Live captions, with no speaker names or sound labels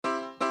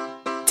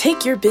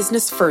Take your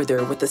business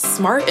further with the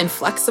smart and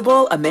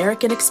flexible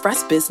American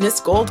Express Business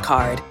Gold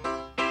Card.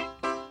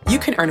 You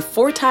can earn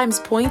 4 times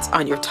points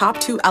on your top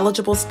 2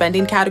 eligible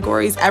spending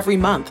categories every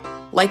month,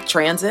 like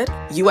transit,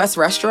 U.S.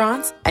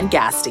 restaurants, and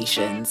gas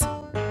stations.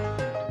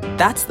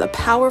 That's the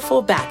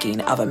powerful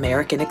backing of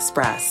American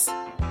Express.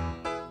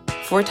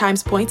 4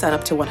 times points on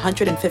up to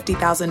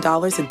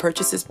 $150,000 in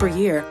purchases per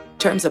year.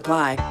 Terms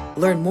apply.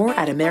 Learn more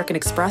at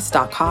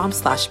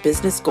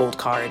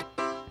americanexpress.com/businessgoldcard.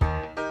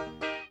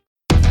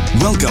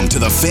 Welcome to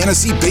the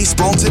Fantasy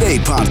Baseball Today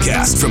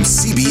podcast from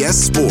CBS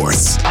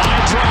Sports.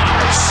 High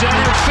drive,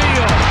 center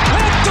field,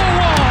 hit the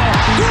wall,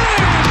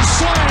 grand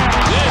slam.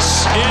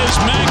 This is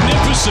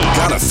magnificent.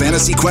 Got a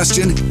fantasy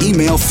question?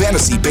 Email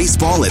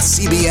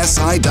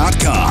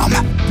fantasybaseball@cbsi.com.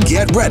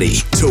 Get ready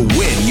to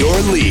win your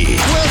league.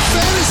 Where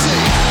fantasy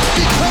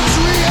becomes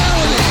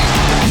reality.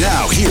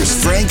 Now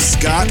here's Frank,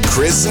 Scott,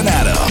 Chris, and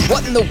Adam.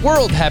 What in the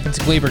world happened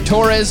to Gleyber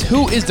Torres?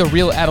 Who is the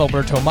real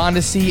Adalberto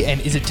Mondesi?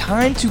 And is it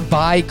time to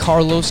buy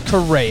Carlos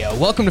Correa?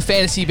 Welcome to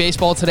Fantasy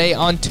Baseball Today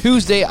on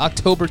Tuesday,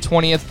 October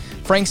 20th.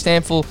 Frank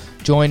Stanfield,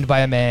 joined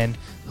by a man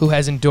who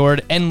has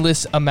endured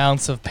endless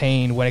amounts of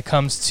pain when it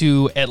comes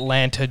to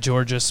Atlanta,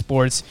 Georgia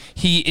sports.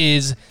 He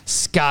is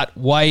Scott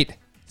White.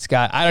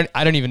 Scott, I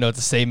don't even know what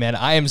to say, man.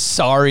 I am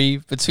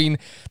sorry. Between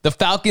the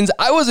Falcons,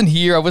 I wasn't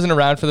here. I wasn't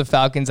around for the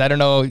Falcons. I don't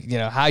know,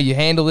 how you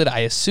handle it. I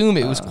assume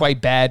it was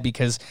quite bad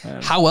because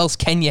how else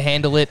can you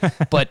handle it?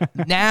 But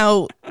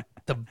now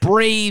the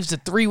Braves, the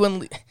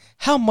 3-1 lead.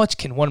 How much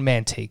can one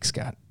man take,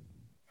 Scott?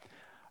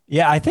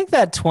 Yeah, I think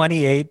that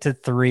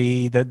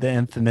 28-3, the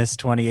infamous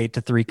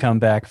 28-3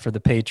 comeback for the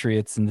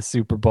Patriots in the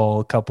Super Bowl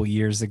a couple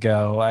years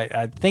ago.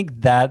 I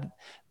think that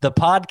the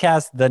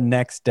podcast the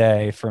next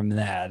day from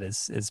that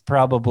is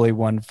probably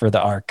one for the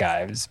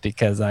archives,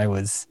 because I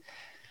was,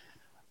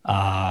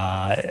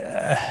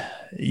 that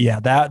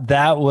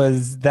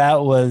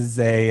was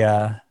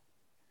a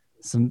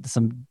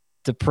some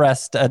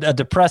depressed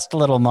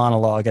little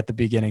monologue at the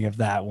beginning of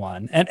that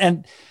one,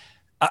 and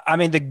I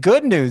mean, the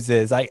good news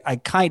is I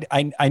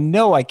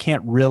know I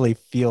can't really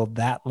feel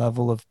that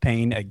level of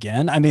pain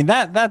again. I mean,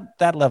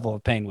 that level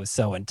of pain was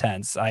so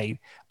intense. I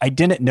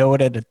didn't know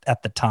it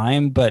at the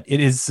time, but it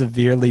has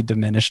severely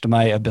diminished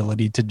my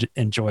ability to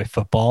enjoy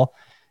football,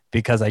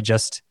 because I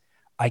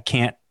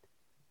can't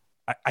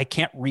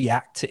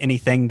react to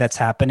anything that's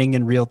happening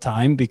in real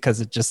time, because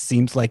it just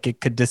seems like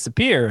it could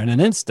disappear in an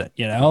instant,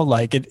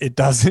 like it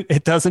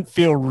doesn't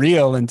feel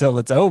real until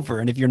it's over.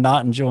 And if you're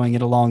not enjoying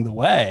it along the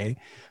way,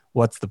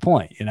 what's the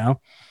point,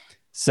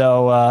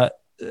 So,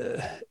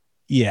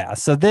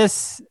 so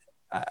this,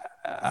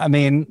 I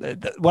mean,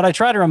 what I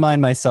try to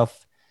remind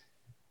myself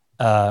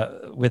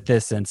with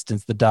this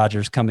instance, the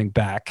Dodgers coming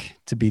back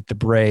to beat the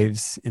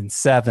Braves in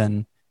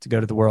 7 to go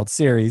to the World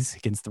Series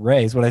against the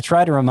Rays. What I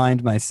try to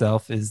remind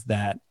myself is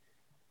that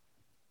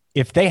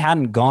if they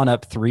hadn't gone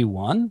up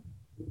 3-1,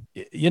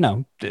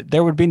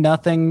 there would be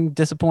nothing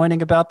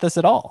disappointing about this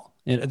at all.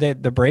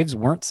 The Braves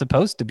weren't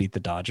supposed to beat the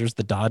Dodgers.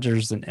 The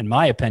Dodgers, in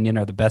my opinion,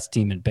 are the best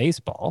team in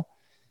baseball.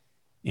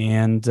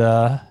 And,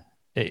 I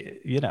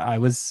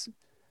was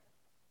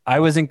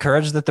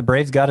encouraged that the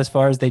Braves got as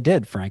far as they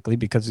did, frankly,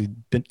 because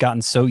we've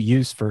gotten so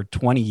used for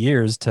 20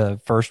 years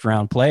to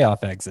first-round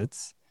playoff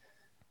exits.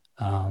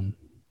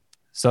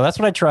 So that's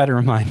what I try to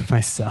remind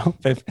myself.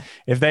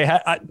 If they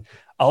had,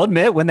 I'll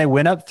admit, when they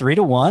went up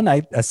 3-1,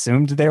 I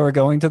assumed they were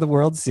going to the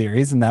World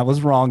Series, and that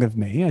was wrong of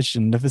me. I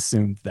shouldn't have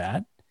assumed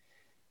that.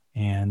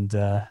 And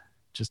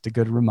just a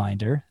good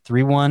reminder,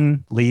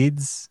 3-1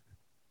 leads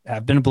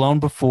have been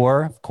blown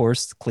before. Of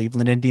course,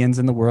 Cleveland Indians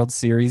in the World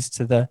Series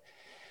to the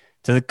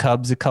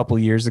Cubs a couple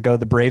years ago.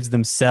 The Braves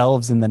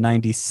themselves in the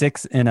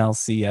 96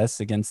 NLCS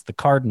against the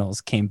Cardinals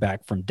came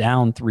back from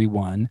down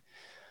 3-1,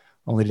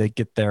 only to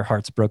get their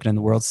hearts broken in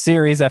the World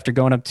Series after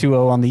going up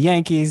 2-0 on the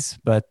Yankees.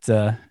 But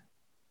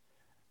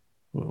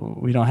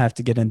we don't have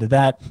to get into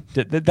that.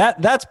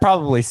 That's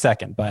probably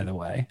second, by the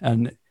way,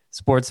 and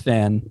sports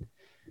fan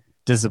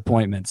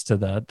disappointments to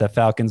the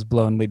Falcons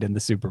blown lead in the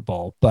Super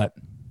Bowl. But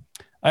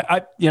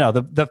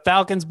the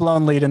Falcons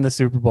blown lead in the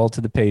Super Bowl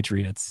to the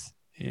Patriots,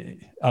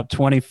 up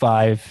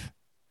 25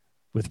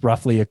 with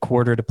roughly a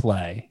quarter to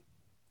play.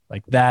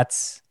 Like that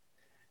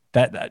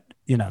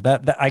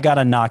I got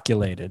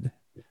inoculated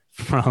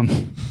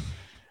from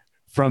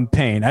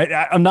pain.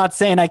 I'm not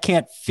saying I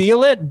can't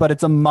feel it, but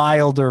it's a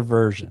milder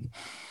version.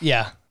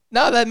 Yeah.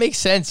 No, that makes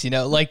sense.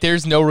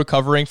 There's no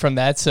recovering from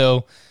that.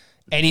 So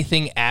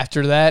anything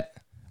after that,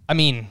 I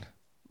mean,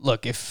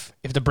 look, if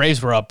the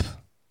Braves were up,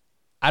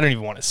 I don't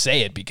even want to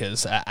say it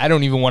because I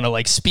don't even want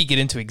to speak it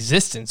into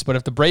existence. But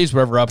if the Braves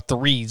were ever up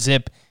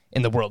 3-0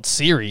 in the World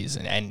Series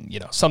and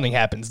something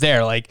happens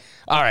there, all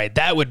right,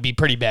 that would be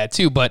pretty bad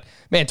too. But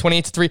man,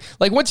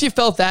 28-3, once you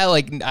felt that,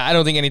 I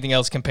don't think anything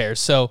else compares.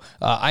 So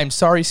I'm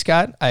sorry,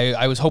 Scott.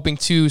 I was hoping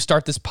to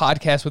start this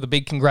podcast with a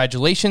big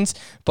congratulations,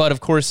 but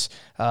of course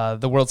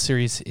the World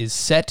Series is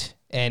set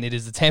and it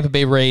is the Tampa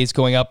Bay Rays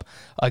going up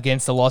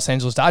against the Los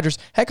Angeles Dodgers.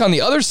 Heck, on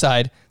the other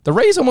side, the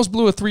Rays almost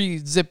blew a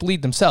 3-zip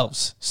lead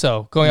themselves.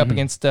 So going up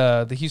against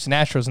the Houston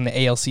Astros in the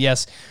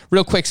ALCS.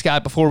 Real quick,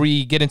 Scott, before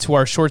we get into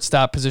our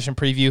shortstop position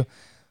preview,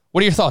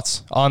 what are your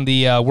thoughts on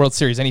the World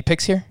Series? Any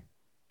picks here?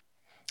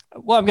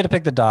 Well, I'm going to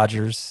pick the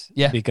Dodgers.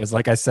 Yeah. Because,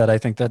 like I said, I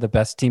think they're the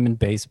best team in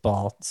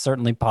baseball. It's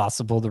certainly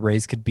possible the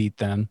Rays could beat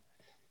them.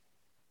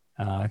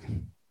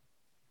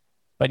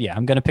 But yeah,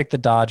 I'm going to pick the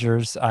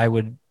Dodgers. I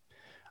would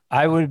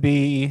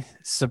be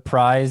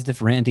surprised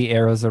if Randy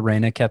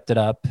Arozarena kept it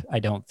up. I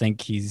don't think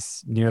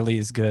he's nearly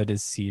as good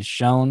as he's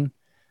shown.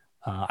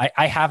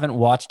 I haven't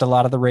watched a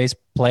lot of the Rays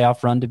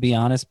playoff run, to be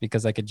honest,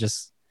 because I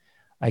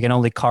can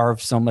only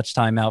carve so much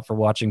time out for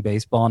watching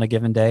baseball on a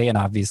given day. And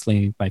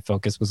obviously my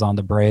focus was on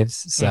the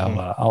Braves. So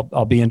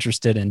I'll be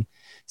interested in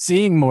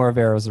seeing more of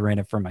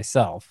Arozarena for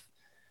myself.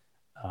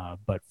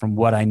 But from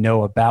what I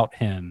know about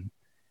him,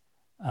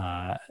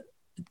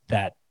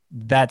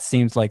 that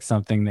seems like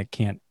something that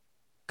can't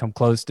come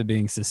close to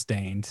being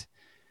sustained.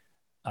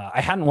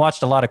 I hadn't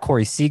watched a lot of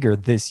Corey Seager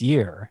this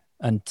year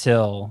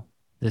until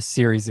this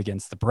series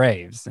against the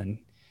Braves. And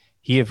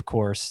he, of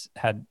course,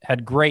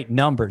 had great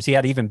numbers. He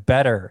had even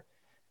better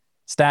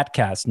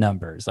StatCast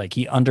numbers. Like,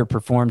 he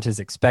underperformed his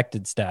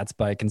expected stats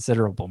by a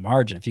considerable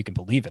margin, if you can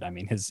believe it. I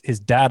mean, his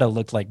data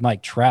looked like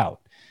Mike Trout.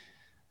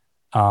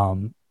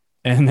 And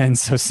then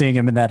so seeing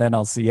him in that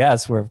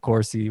NLCS, where of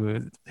course he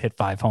would hit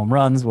 5 home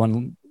runs,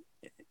 won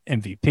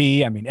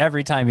MVP. I mean,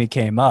 every time he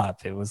came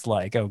up, it was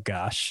like, oh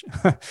gosh,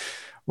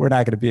 we're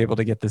not going to be able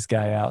to get this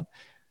guy out.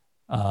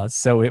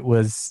 So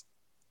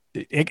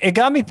it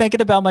got me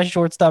thinking about my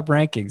shortstop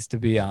rankings, to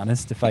be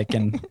honest, if I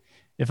can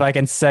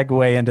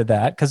segue into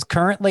that, because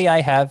currently I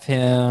have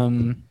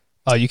him.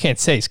 Oh, you can't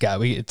say,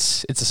 Scott.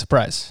 It's a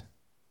surprise.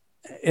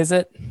 Is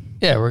it?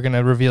 Yeah, we're going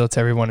to reveal it to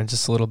everyone in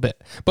just a little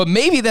bit. But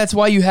maybe that's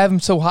why you have him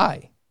so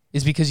high,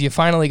 is because you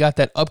finally got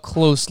that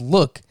up-close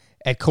look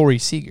at Corey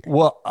Seager.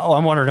 Well,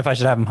 I'm wondering if I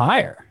should have him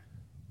higher.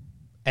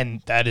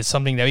 And that is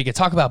something that we could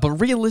talk about. But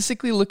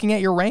realistically, looking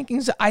at your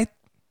rankings, I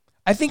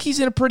think he's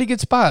in a pretty good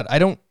spot. I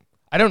don't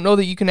know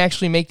that you can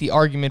actually make the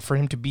argument for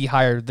him to be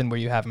higher than where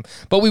you have him.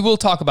 But we will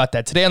talk about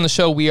that. Today on the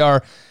show, we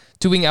are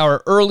doing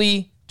our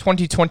early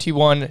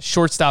 2021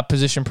 shortstop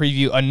position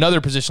preview,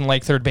 another position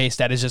like third base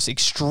that is just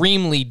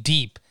extremely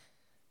deep.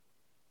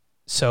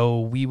 So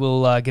we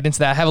will get into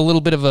that. Have a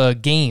little bit of a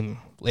game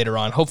later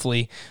on.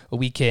 Hopefully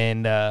we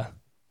can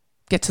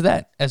get to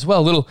that as well.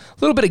 A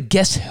little bit of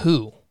Guess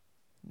Who.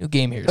 New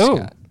game here,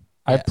 Scott.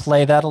 I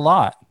play that a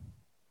lot.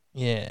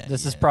 Yeah.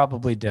 This is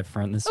probably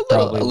different. This is a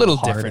probably little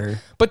harder, different.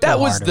 But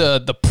that was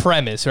the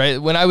premise, right?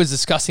 When I was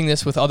discussing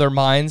this with other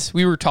minds,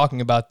 we were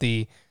talking about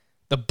the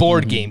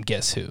board game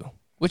Guess Who,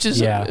 which is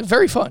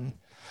very fun.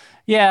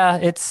 Yeah,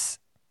 it's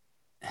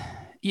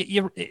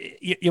you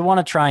want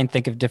to try and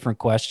think of different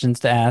questions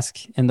to ask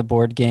in the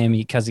board game,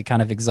 because you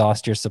kind of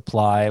exhaust your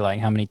supply.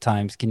 Like, how many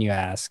times can you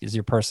ask? Does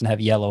your person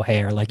have yellow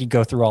hair? Like, you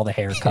go through all the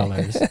hair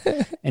colors.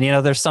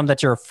 And, there's some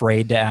that you're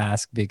afraid to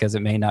ask because it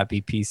may not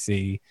be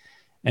PC.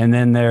 And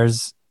then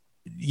there's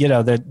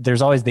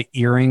always the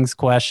earrings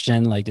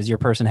question. Like, does your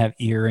person have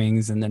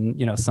earrings? And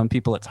then, some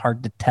people, it's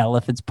hard to tell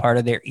if it's part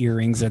of their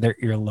earrings or their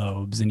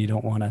earlobes, and you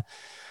don't want to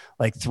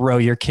like throw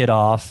your kid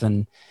off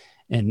and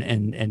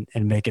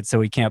make it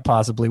so he can't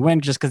possibly win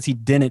just because he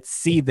didn't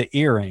see the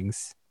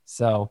earrings.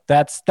 So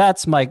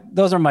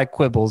those are my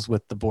quibbles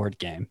with the board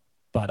game.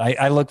 But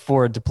I look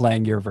forward to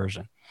playing your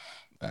version.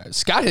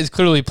 Scott has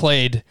clearly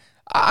played,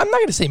 I'm not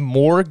going to say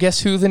more Guess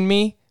Who than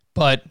me,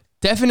 but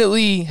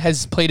definitely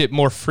has played it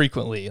more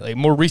frequently, like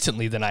more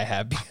recently than I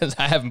have, because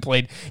I haven't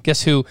played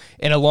Guess Who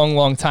in a long,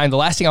 long time. The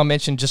last thing I'll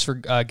mention, just for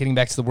getting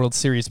back to the World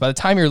Series, by the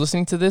time you're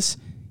listening to this,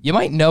 you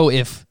might know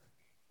if,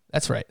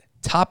 that's right,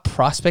 top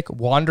prospect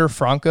Wander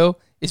Franco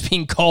is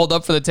being called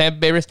up for the Tampa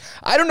Bay Rays.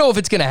 I don't know if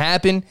it's going to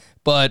happen,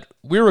 but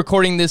we're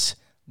recording this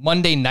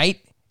Monday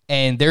night,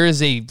 and there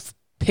is a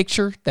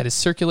picture that is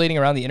circulating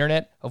around the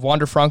internet of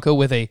Wander Franco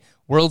with a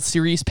World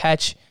Series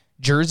patch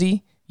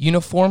jersey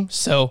uniform.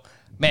 So,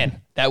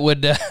 man, that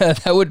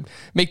would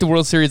make the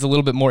World Series a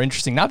little bit more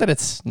interesting. Not that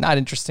it's not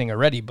interesting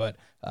already, but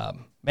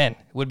man,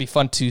 it would be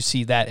fun to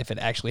see that if it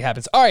actually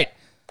happens. All right,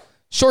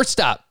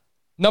 shortstop.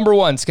 Number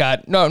 1,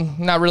 Scott. No,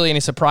 not really any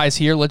surprise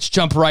here. Let's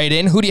jump right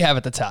in. Who do you have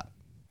at the top?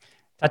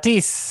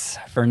 Tatis.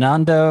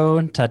 Fernando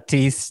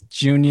Tatis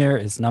Jr.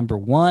 is number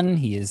 1.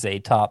 He is a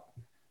top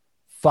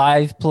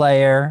 5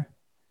 player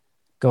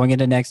going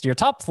into next year.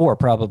 Top 4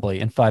 probably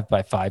in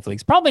 5x5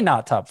 leagues. Probably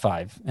not top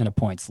 5 in a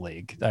points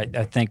league.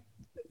 I think,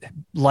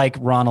 like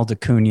Ronald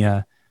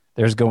Acuna,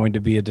 there's going to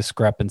be a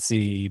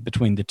discrepancy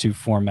between the two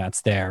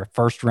formats there.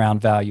 First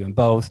round value in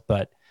both,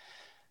 but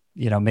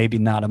maybe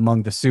not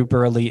among the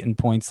super elite in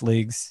points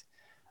leagues.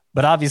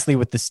 But obviously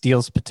with the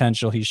steals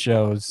potential he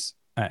shows,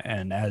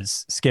 and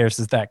as scarce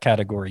as that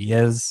category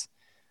is,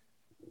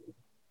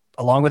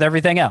 along with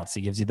everything else,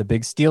 he gives you the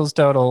big steals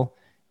total.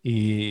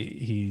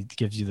 He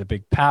gives you the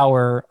big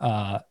power.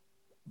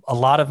 A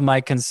lot of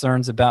my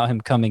concerns about him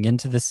coming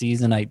into the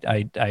season,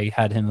 I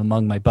had him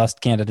among my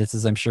bust candidates,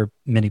 as I'm sure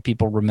many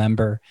people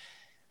remember.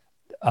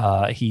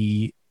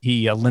 He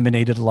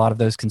eliminated a lot of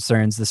those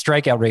concerns. The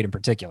strikeout rate in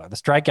particular, the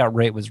strikeout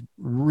rate was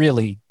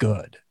really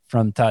good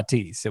from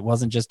Tatis. It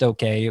wasn't just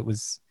okay. It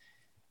was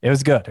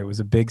good. It was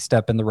a big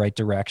step in the right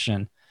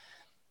direction.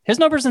 His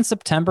numbers in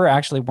September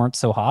actually weren't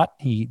so hot.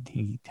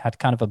 He had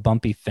kind of a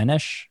bumpy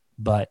finish,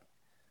 but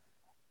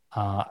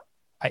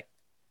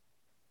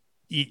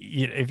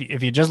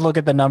if you just look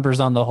at the numbers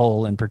on the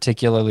whole, and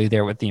particularly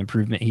there with the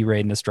improvement he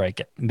made in the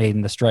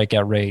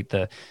strikeout rate,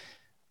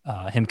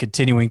 him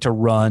continuing to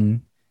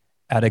run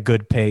at a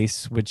good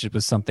pace, which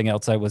was something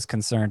else I was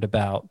concerned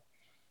about.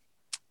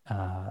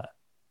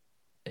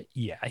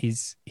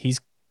 He's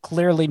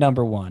clearly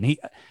number one.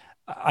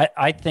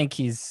 I think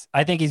he's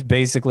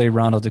basically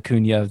Ronald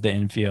Acuna of the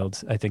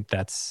infield. I think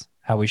that's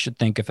how we should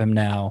think of him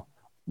now.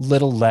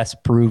 Little less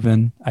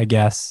proven, I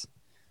guess,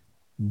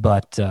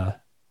 but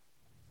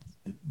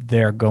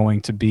they're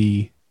going to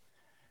be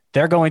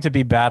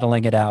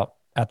battling it out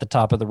at the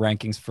top of the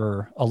rankings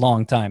for a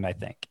long time, I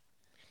think.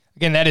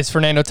 Again, that is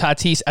Fernando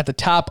Tatis at the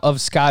top of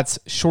Scott's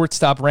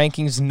shortstop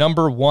rankings,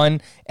 number one.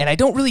 And I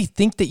don't really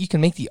think that you can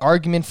make the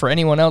argument for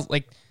anyone else.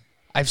 Like,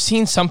 I've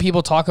seen some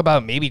people talk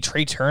about maybe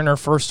Trey Turner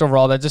first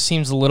overall. That just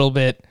seems a little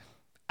bit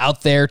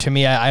out there to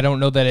me. I don't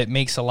know that it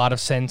makes a lot of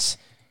sense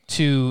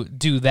to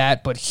do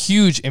that, but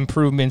huge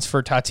improvements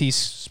for Tatis,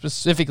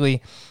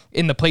 specifically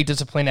in the plate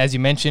discipline, as you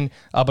mentioned.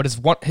 But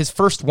his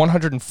first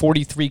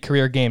 143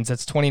 career games,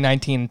 that's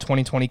 2019 and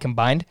 2020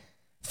 combined,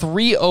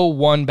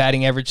 301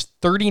 batting average,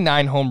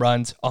 39 home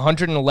runs,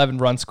 111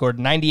 runs scored,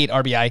 98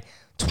 RBI,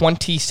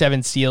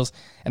 27 steals,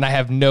 and I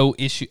have no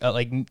issue,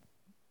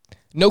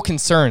 no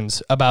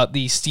concerns about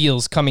the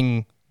steals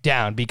coming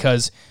down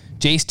because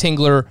Jace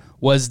Tingler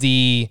was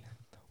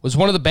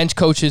one of the bench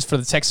coaches for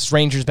the Texas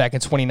Rangers back in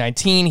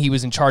 2019. He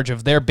was in charge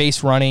of their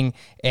base running,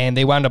 and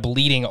they wound up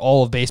leading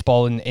all of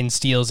baseball in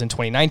steals in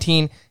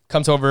 2019.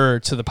 Comes over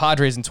to the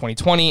Padres in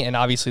 2020, and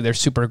obviously they're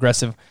super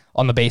aggressive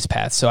on the base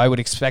path. So I would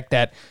expect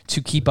that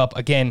to keep up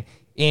again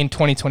in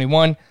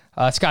 2021.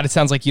 Scott, it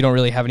sounds like you don't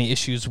really have any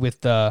issues with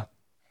the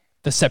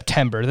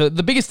September.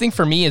 The biggest thing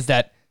for me is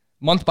that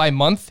month by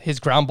month, his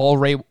ground ball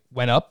rate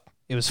went up.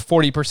 It was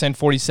 40%,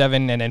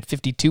 47%, and then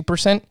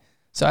 52%.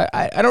 So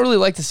I don't really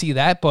like to see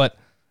that, but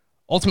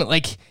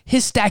ultimately,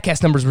 his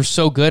StatCast numbers were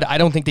so good, I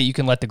don't think that you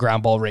can let the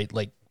ground ball rate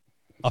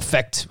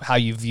affect how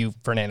you view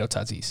Fernando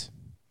Tatis.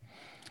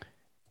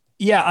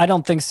 Yeah, I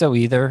don't think so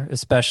either,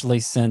 especially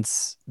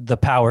since the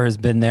power has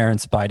been there in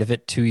spite of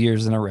it 2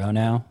 years in a row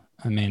now.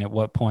 I mean, at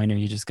what point are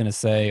you just going to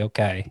say,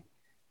 okay,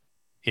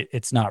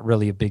 it's not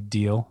really a big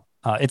deal?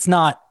 It's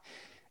not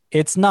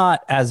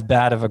as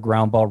bad of a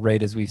ground ball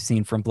rate as we've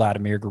seen from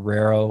Vladimir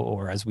Guerrero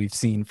or as we've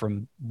seen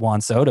from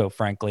Juan Soto,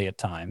 frankly, at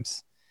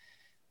times.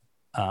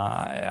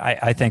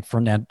 I think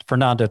Fernando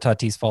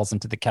Tatis falls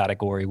into the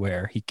category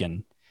where he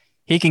can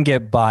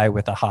get by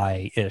with a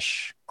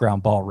high-ish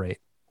ground ball rate.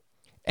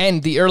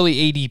 And the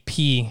early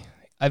ADP,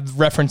 I've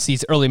referenced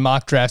these early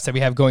mock drafts that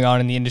we have going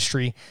on in the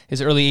industry.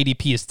 His early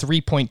ADP is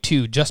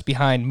 3.2, just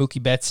behind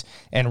Mookie Betts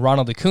and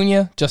Ronald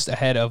Acuna, just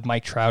ahead of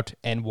Mike Trout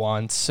and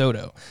Juan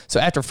Soto.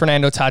 So after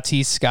Fernando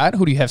Tatis, Scott,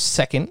 who do you have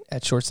second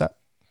at shortstop?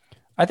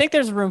 I think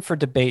there's room for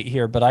debate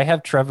here, but I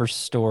have Trevor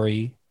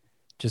Story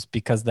just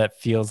because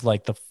that feels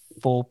like the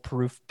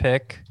foolproof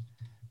pick.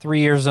 3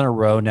 years in a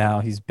row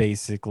now, he's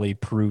basically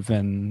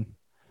proven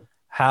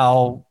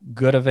how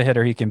good of a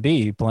hitter he can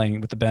be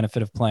playing with the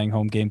benefit of playing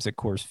home games at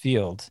Coors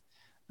Field.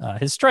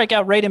 His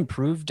strikeout rate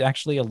improved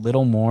actually a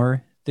little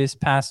more this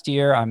past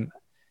year. I'm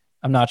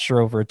not sure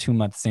over a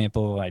 2-month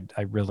sample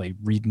I really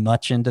read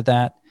much into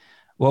that.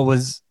 What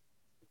was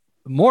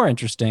more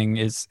interesting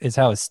is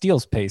how his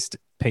steals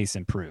pace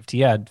improved. He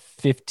had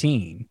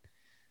 15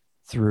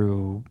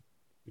 through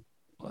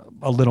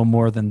a little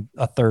more than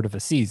a third of a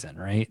season,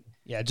 right?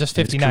 Yeah, just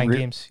 59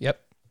 games. Yep.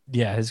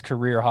 Yeah, his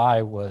career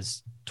high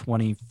was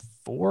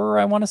 24,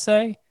 I want to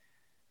say.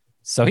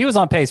 So he was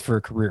on pace for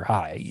a career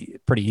high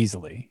pretty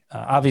easily.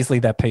 Obviously,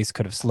 that pace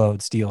could have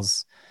slowed.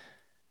 Steals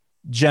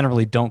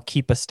generally don't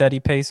keep a steady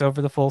pace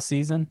over the full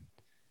season.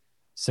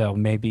 So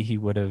maybe he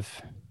would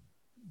have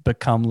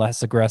become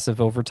less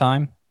aggressive over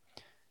time.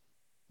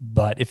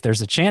 But if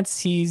there's a chance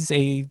he's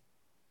a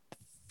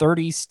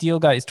 30 steal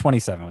guy, he's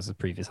 27 was the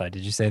previous high.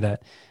 Did you say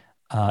that?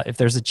 If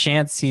there's a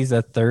chance he's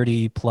a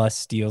 30-plus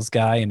steals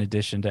guy in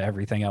addition to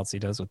everything else he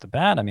does with the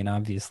bat, I mean,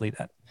 obviously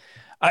that...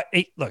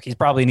 look, he's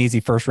probably an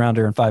easy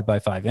first-rounder in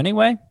 5x5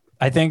 anyway.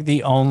 I think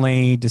the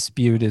only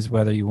dispute is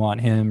whether you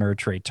want him or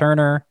Trey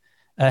Turner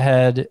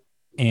ahead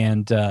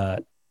and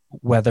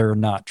whether or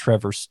not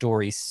Trevor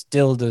Story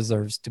still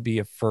deserves to be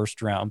a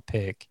first-round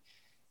pick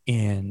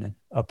in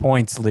a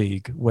points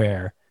league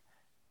where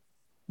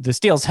the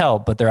steals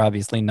help, but they're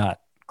obviously not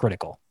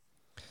critical.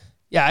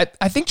 Yeah,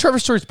 I think Trevor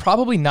Story is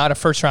probably not a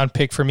first-round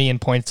pick for me in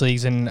points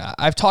leagues, and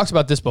I've talked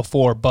about this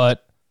before,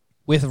 but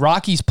with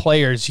Rockies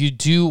players, you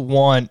do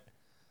want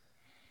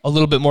a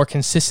little bit more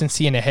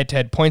consistency in a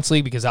head-to-head points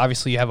league, because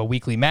obviously you have a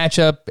weekly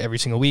matchup every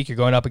single week. You're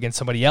going up against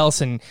somebody else,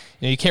 and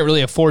you can't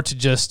really afford to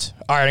just,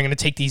 all right, I'm going to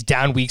take these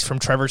down weeks from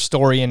Trevor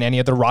Story and any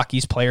other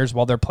Rockies players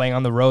while they're playing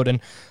on the road. And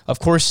of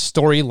course,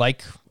 Story,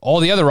 like all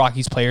the other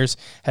Rockies players,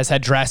 has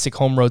had drastic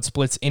home road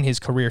splits in his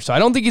career. So I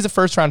don't think he's a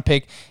first-round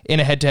pick in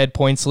a head-to-head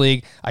points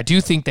league. I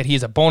do think that he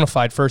is a bona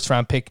fide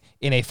first-round pick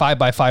in a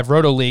 5x5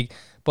 roto league,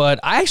 but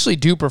I actually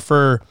do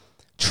prefer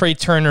Trey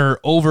Turner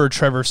over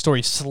Trevor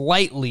Story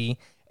slightly.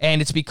 And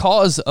it's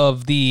because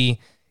of the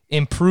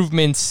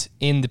improvements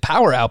in the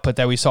power output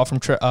that we saw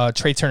from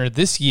Trey Turner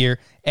this year.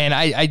 And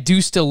I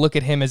do still look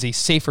at him as a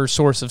safer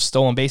source of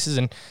stolen bases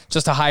and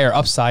just a higher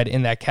upside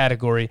in that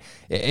category.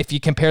 If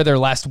you compare their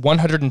last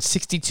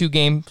 162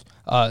 games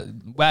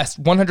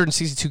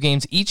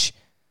each,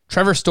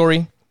 Trevor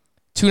Story,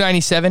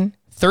 297,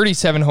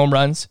 37 home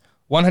runs,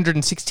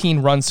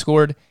 116 runs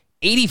scored,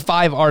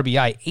 85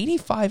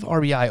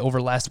 RBI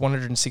over last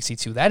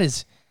 162. That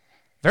is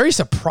very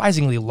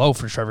surprisingly low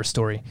for Trevor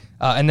Story.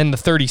 And then the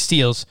 30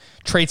 steals.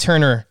 Trey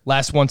Turner,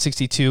 last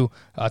 162,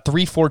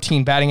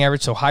 314 batting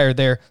average, so higher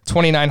there.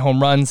 29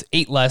 home runs,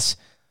 8 less,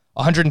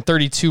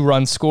 132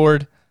 runs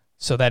scored.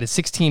 So that is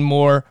 16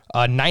 more,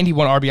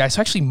 91 RBI.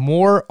 So actually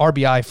more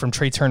RBI from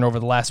Trey Turner over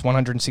the last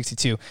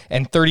 162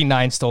 and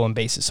 39 stolen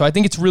bases. So I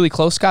think it's really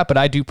close, Scott, but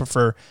I do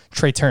prefer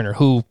Trey Turner,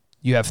 who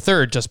you have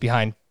third just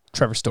behind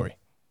Trevor Story.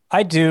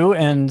 I do,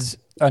 and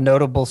a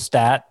notable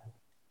stat,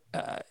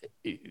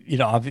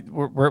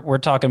 we're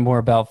talking more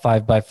about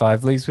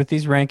 5x5 leagues with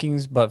these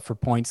rankings, but for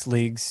points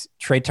leagues,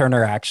 Trey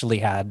Turner actually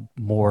had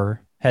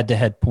more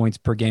head-to-head points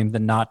per game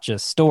than not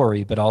just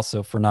Story, but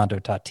also Fernando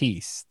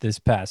Tatis this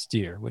past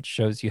year, which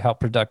shows you how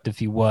productive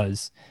he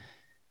was.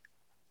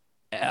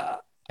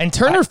 And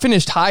Turner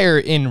finished higher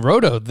in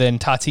Roto than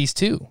Tatis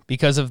too,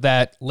 because of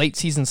that late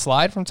season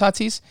slide from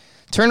Tatis.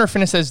 Turner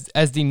finished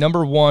as the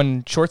number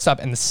one shortstop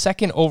and the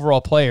second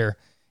overall player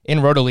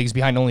in Roto leagues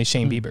behind only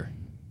Shane Bieber.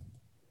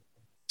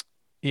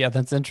 Yeah,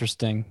 that's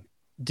interesting.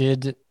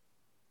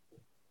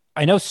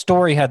 I know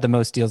Story had the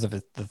most steals of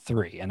the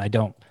three, and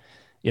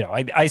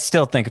I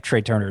still think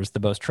Trey Turner is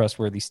the most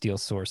trustworthy steal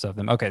source of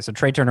them. Okay, so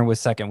Trey Turner was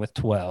second with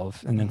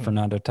 12, and then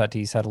Fernando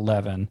Tatis had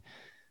 11.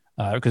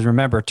 Because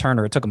remember,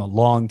 Turner, it took him a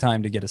long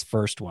time to get his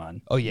first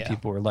one. Oh, yeah.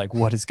 People were like,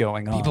 what is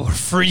going on? People were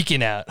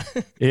freaking out.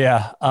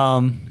 Yeah.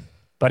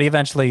 But he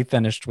eventually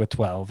finished with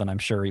 12, and I'm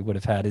sure he would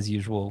have had his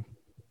usual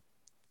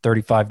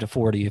 35 to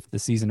 40 if the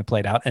season had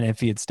played out and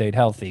if he had stayed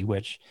healthy,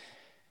 which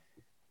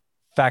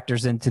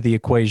factors into the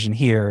equation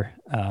here.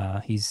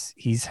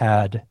 He's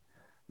had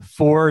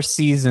 4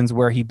 seasons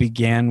where he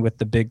began with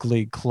the big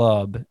league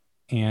club,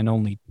 and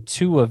only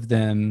 2 of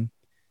them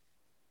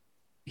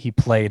he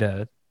played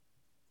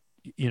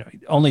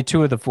only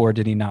 2 of the 4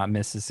 did he not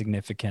miss a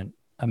significant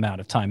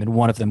amount of time. And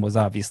one of them was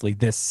obviously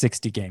this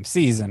 60-game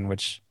season,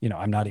 which,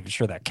 I'm not even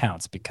sure that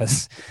counts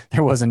because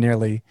there wasn't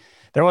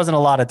a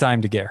lot of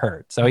time to get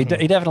hurt. So he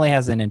definitely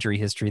has an injury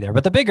history there.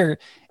 But the bigger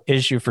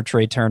issue for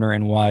Trey Turner,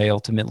 and why I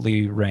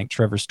ultimately ranked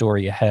Trevor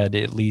Story ahead,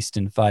 at least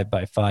in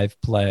 5x5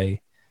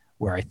 play,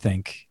 where I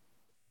think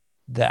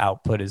the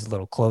output is a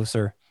little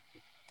closer,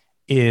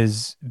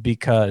 is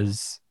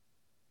because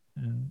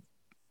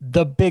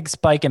the big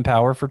spike in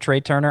power for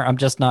Trey Turner, I'm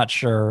just not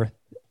sure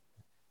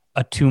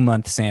a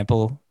 2-month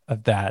sample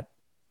of that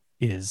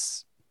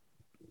is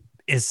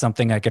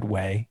something I could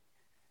weigh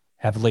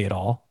heavily at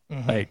all.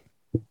 Mm-hmm. Like,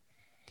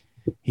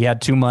 he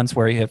had 2 months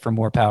where he hit for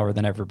more power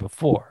than ever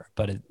before,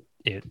 but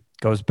it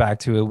goes back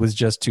to, it was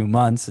just 2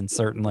 months. And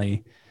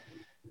certainly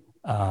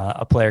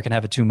a player can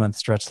have a 2-month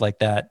stretch like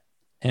that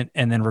and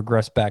then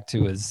regress back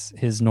to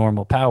his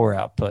normal power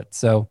output.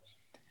 So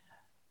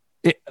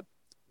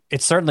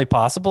it's certainly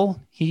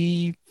possible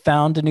he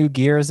found a new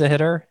gear as a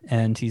hitter,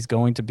 and he's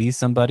going to be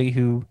somebody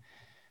who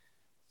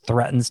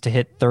threatens to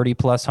hit 30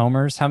 plus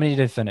homers. How many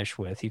did he finish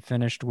with? He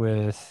finished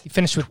with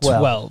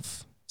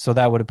 12. So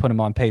that would have put him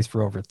on pace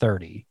for over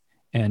 30.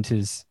 And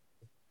his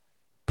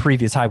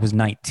previous high was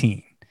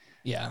 19.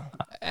 Yeah.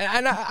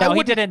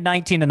 He did it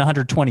 19 in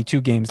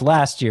 122 games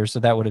last year, so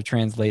that would have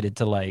translated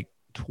to like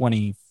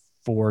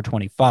 24,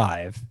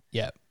 25.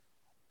 Yeah.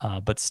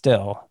 But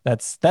still,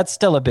 that's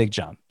still a big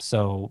jump.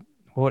 So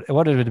what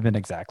would it have been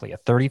exactly? A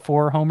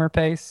 34 homer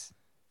pace?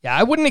 Yeah,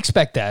 I wouldn't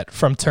expect that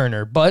from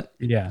Turner, but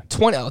yeah,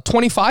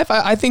 25,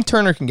 I think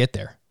Turner can get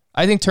there.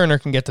 I think Turner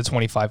can get to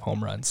 25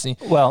 home runs.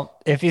 Well,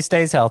 if he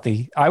stays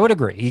healthy, I would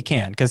agree he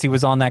can, because he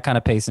was on that kind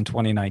of pace in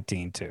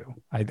 2019 too.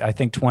 I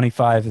think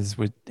 25 is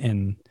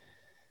within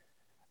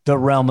the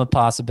realm of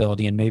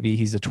possibility, and maybe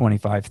he's a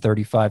 25,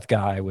 35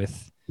 guy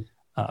with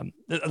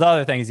the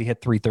other thing is he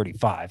hit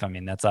 335. I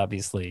mean, that's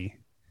obviously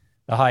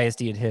the highest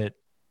he had hit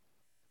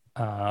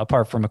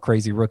apart from a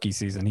crazy rookie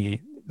season.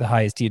 The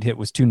highest he had hit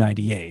was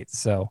 298.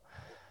 So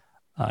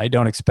I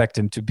don't expect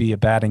him to be a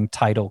batting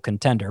title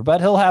contender, but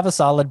he'll have a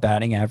solid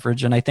batting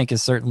average, and I think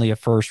is certainly a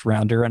first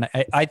rounder. And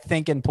I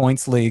think in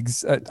points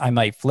leagues, I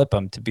might flip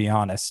him, to be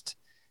honest.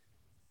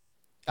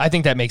 I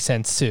think that makes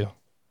sense too.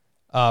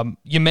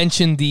 You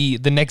mentioned the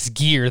next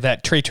gear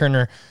that Trey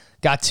Turner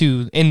got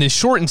to in this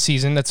shortened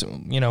season. That's,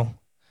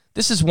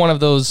 this is one of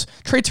those.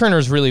 Trey Turner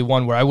is really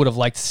one where I would have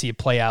liked to see it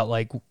play out.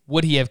 Like,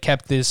 would he have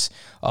kept this,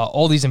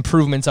 all these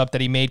improvements up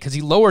that he made? Because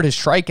he lowered his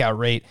strikeout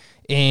rate.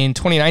 In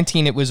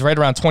 2019, it was right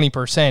around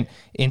 20%.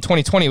 In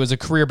 2020, it was a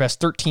career best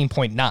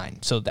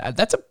 13.9. So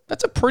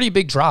that's a pretty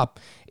big drop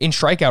in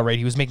strikeout rate.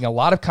 He was making a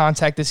lot of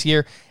contact this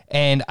year,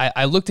 and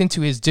I looked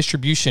into his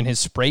distribution, his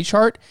spray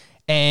chart,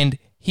 and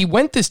he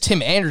went this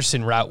Tim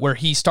Anderson route where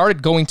he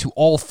started going to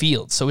all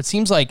fields. So it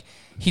seems like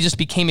he just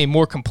became a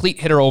more complete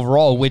hitter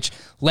overall, which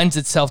lends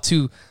itself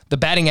to the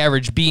batting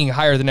average being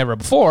higher than ever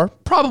before.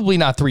 Probably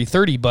not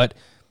 330, but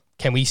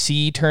can we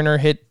see Turner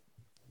hit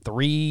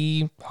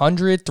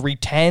 300,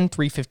 310,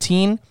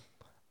 315?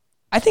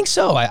 I think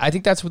so. I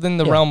think that's within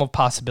the realm of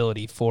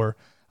possibility for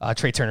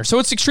Trey Turner. So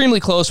it's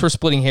extremely close. We're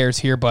splitting hairs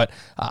here, but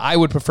I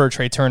would prefer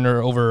Trey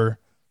Turner over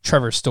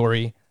Trevor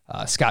Story.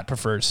 Scott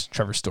prefers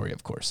Trevor Story,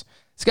 of course.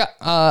 Scott,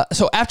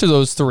 so after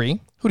those three,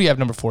 who do you have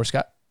number 4,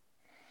 Scott?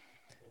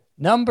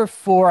 Number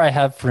 4, I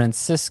have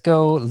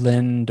Francisco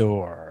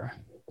Lindor,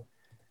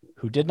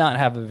 who did not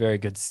have a very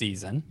good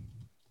season.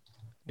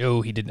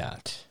 No, he did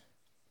not.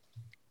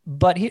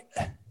 But he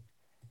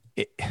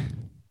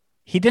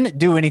didn't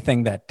do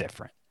anything that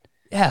different.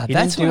 Yeah, he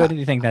didn't do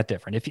anything that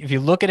different. If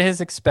you look at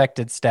his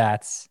expected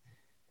stats,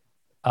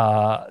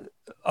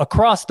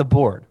 across the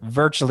board,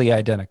 virtually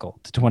identical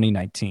to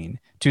 2019.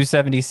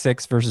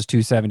 276 versus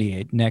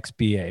 278 in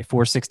XBA,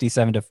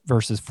 467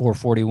 versus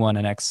 441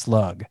 in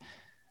xSlug,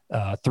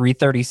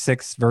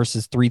 336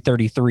 versus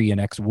 333 in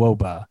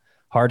xWOBA,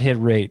 hard hit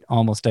rate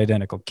almost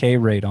identical, K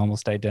rate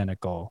almost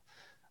identical,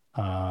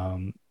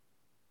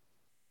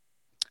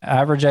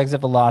 average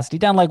exit velocity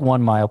down like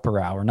 1 mile per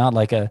hour, not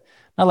like a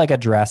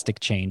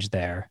drastic change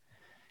there.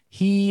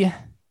 He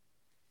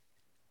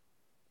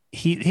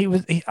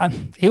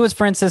was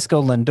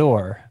Francisco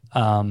Lindor.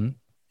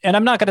 And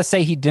I'm not going to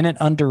say he didn't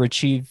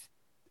underachieve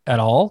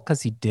at all,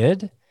 because he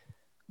did,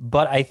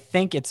 but I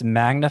think it's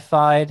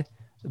magnified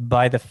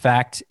by the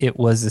fact it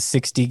was a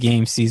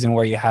 60-game season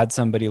where you had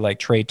somebody like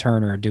Trey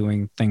Turner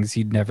doing things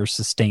he'd never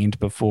sustained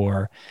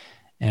before.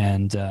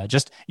 And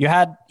just you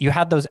had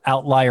those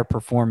outlier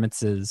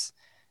performances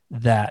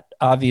that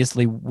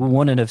obviously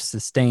wouldn't have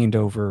sustained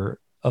over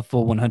a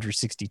full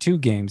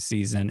 162-game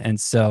season. And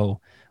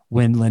so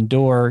when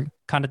Lindor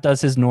kind of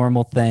does his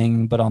normal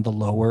thing, but on the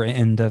lower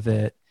end of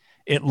it,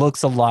 it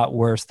looks a lot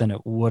worse than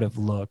it would have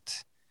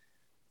looked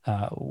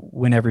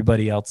when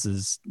everybody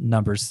else's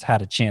numbers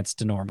had a chance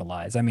to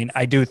normalize. I mean,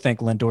 I do think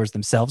Lindor's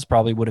themselves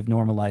probably would have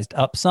normalized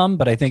up some,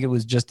 but I think it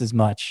was just as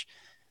much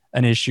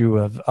an issue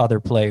of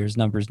other players'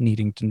 numbers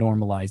needing to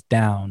normalize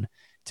down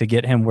to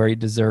get him where he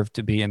deserved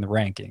to be in the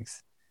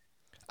rankings.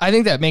 I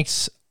think that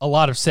makes a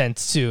lot of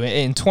sense, too.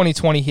 In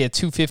 2020, he had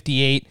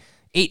 258,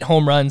 8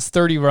 home runs,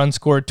 30 runs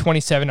scored,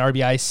 27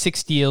 RBIs, 6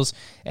 steals,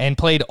 and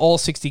played all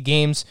 60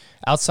 games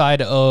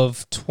outside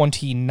of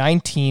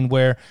 2019,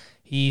 where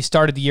he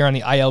started the year on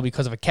the IL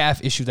because of a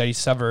calf issue that he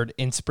suffered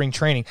in spring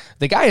training.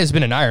 The guy has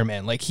been an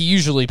Ironman. Like, he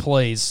usually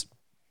plays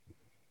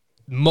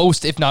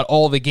most, if not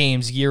all, the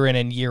games year in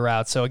and year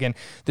out. So again,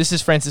 this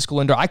is Francisco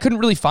Lindor. I couldn't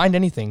really find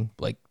anything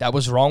like that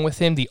was wrong with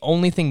him. The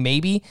only thing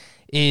maybe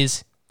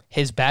is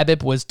his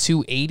BABIP was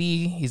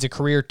 280. He's a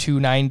career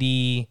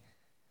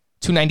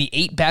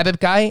 298 BABIP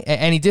guy,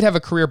 and he did have a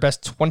career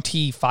best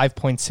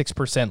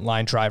 25.6%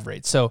 line drive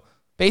rate. So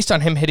based on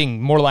him hitting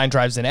more line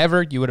drives than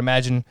ever, you would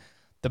imagine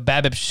the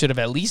BABIP should have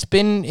at least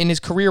been in his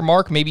career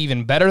mark, maybe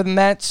even better than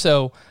that.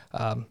 So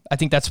I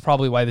think that's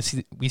probably why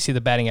we see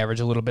the batting average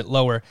a little bit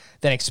lower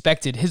than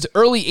expected. His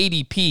early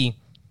ADP,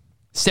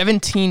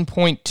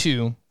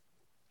 17.2,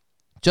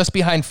 just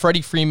behind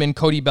Freddie Freeman,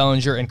 Cody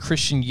Bellinger, and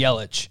Christian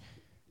Yelich.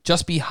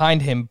 Just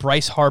behind him,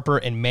 Bryce Harper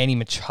and Manny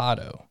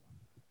Machado.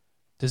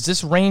 Does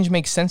this range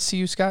make sense to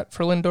you, Scott,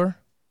 for Lindor?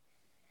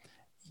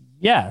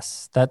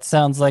 Yes, that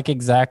sounds like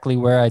exactly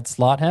where I'd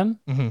slot him.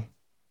 Mm-hmm.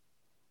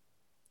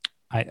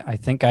 I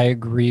think I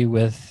agree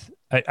with...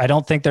 I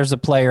don't think there's a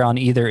player on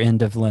either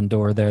end of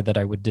Lindor there that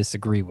I would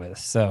disagree with.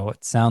 So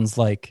it sounds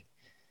like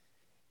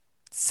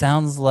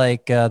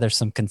there's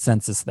some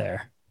consensus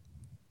there.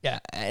 Yeah,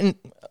 and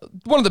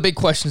one of the big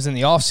questions in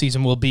the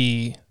offseason will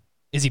be,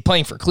 is he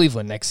playing for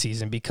Cleveland next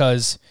season?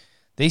 Because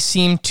they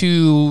seem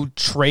to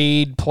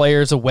trade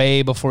players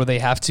away before they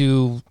have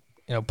to,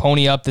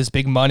 pony up this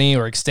big money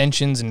or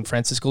extensions, and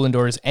Francisco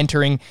Lindor is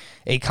entering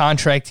a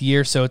contract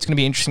year, so it's going to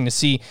be interesting to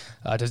see,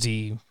 does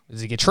he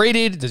get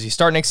traded? Does he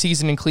start next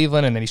season in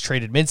Cleveland, and then he's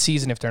traded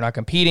midseason if they're not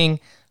competing?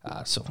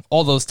 So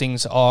all those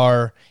things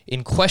are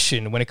in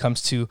question when it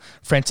comes to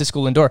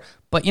Francisco Lindor.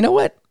 But you know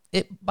what?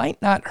 It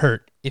might not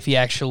hurt if he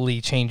actually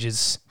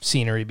changes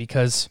scenery,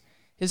 because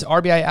his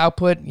RBI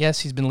output, yes,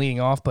 he's been leading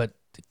off, but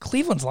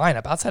Cleveland's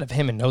lineup outside of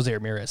him and Jose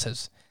Ramirez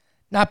has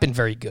not been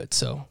very good.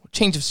 So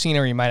change of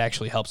scenery might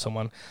actually help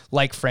someone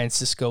like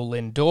Francisco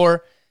Lindor.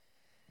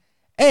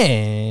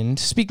 And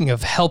speaking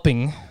of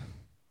helping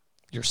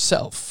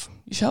yourself,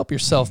 you should help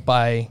yourself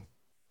by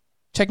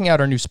checking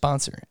out our new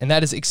sponsor, and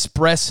that is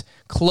Express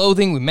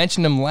Clothing. We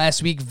mentioned them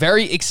last week.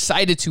 Very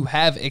excited to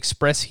have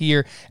Express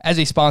here as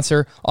a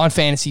sponsor on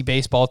Fantasy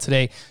Baseball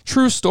today.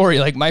 True story,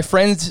 like my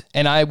friends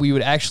and I, we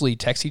would actually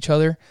text each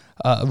other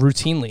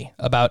routinely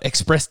about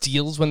Express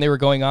deals when they were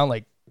going on.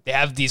 Like, they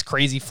have these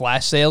crazy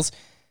flash sales.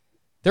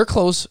 Their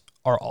clothes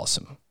are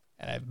awesome.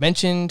 And I've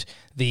mentioned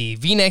the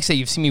V-necks that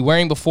you've seen me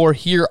wearing before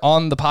here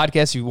on the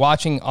podcast. You're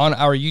watching on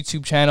our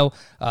YouTube channel.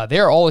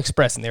 They're all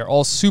Express, and they're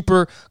all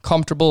super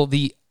comfortable.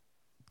 The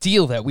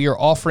deal that we are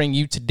offering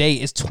you today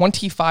is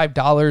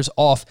 $25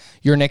 off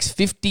your next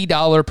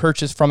 $50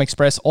 purchase from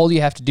Express. All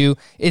you have to do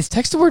is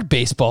text the word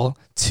baseball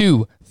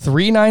to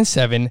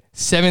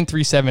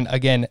 397-737.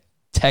 Again,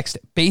 text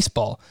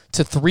baseball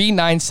to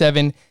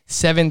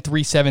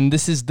 397-737.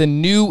 This is the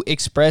new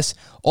Express,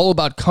 all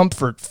about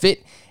comfort,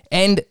 fit,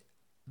 and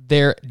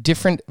their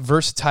different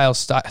versatile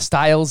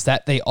styles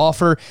that they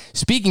offer.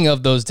 Speaking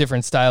of those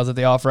different styles that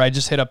they offer, I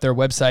just hit up their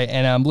website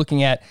and I'm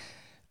looking at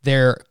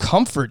their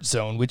comfort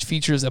zone, which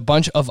features a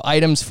bunch of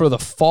items for the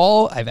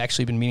fall. I've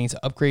actually been meaning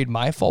to upgrade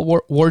my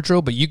fall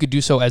wardrobe, but you could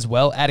do so as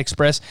well at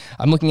Express.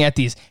 I'm looking at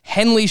these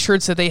Henley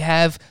shirts that they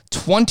have,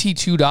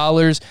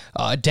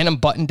 $22, denim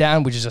button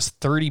down, which is just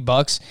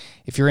 $30.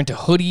 If you're into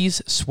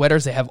hoodies,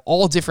 sweaters, they have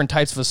all different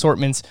types of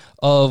assortments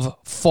of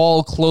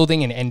fall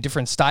clothing and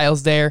different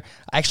styles there.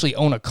 I actually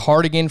own a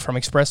cardigan from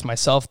Express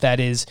myself that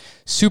is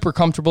super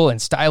comfortable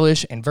and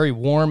stylish and very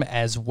warm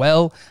as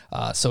well.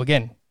 So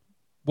again,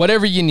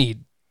 whatever you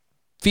need.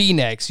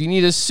 V-necks, you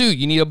need a suit,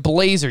 you need a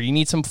blazer, you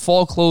need some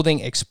fall clothing,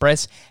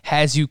 Express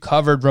has you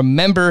covered.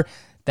 Remember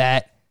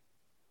that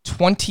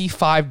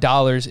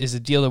 $25 is the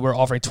deal that we're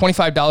offering.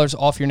 $25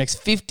 off your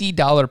next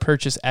 $50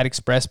 purchase at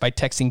Express by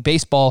texting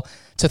baseball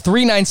to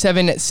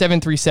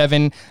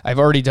 397-737. I've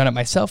already done it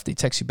myself. They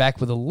text you back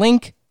with a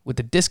link with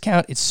the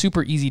discount. It's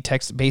super easy.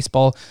 Text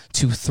baseball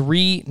to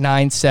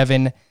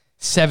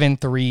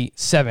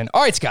 397-737.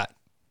 All right, Scott.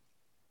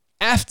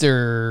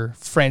 After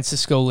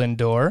Francisco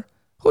Lindor,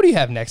 who do you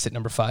have next at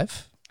number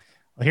 5?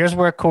 Well, here's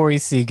where Corey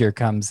Seager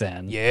comes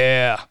in.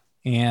 Yeah.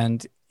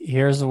 And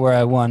here's where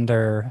I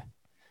wonder,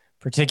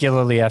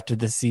 particularly after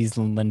the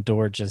season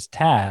Lindor just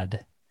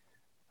had,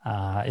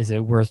 is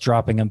it worth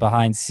dropping him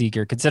behind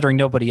Seager? Considering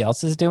nobody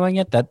else is doing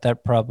it,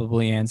 that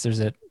probably answers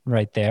it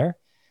right there.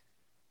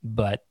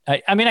 But,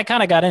 I mean, I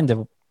kind of got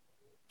into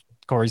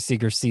Corey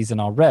Seager's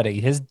season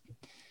already. His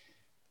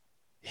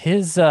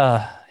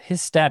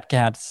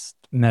StatCats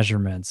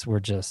measurements were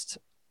just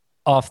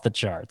off the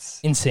charts.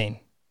 Insane.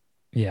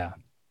 Yeah.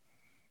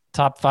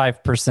 Top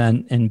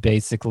 5% in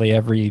basically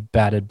every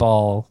batted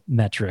ball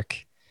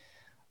metric.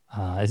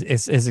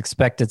 His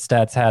expected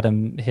stats had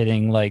him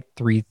hitting like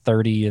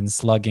 330 and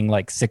slugging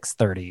like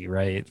 630,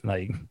 right?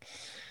 Like,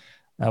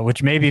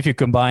 which maybe if you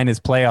combine his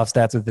playoff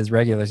stats with his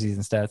regular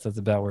season stats, that's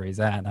about where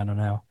he's at. I don't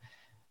know.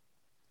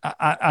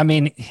 I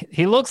mean,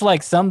 he looks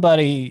like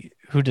somebody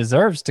who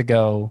deserves to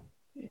go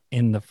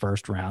in the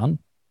first round.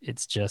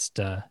 It's just,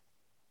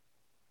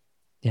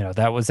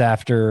 that was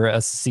after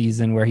a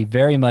season where he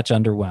very much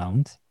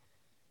underwhelmed.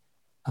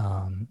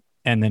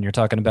 And then you're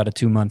talking about a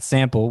 2-month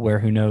sample where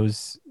who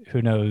knows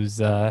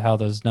how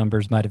those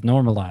numbers might have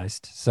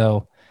normalized.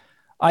 So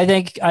I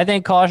think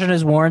caution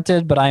is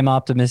warranted, but I'm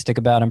optimistic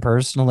about him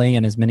personally,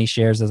 and as many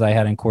shares as I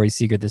had in Corey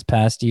Seager this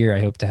past year,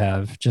 I hope to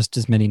have just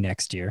as many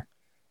next year.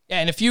 Yeah,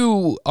 and if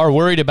you are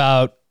worried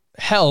about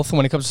health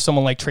when it comes to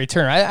someone like Trey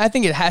Turner, I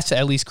think it has to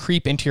at least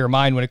creep into your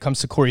mind when it comes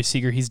to Corey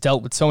Seager. He's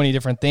dealt with so many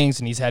different things,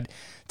 and he's had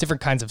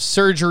different kinds of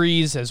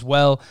surgeries as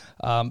well.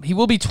 He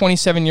will be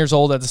 27 years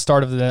old at the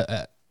start of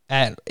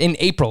in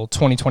April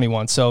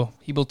 2021, so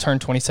he will turn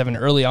 27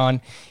 early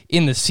on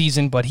in the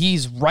season, but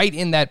he's right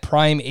in that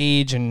prime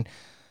age, and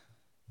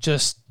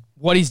just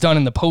what he's done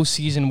in the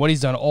postseason, what he's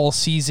done all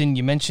season.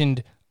 You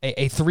mentioned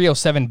a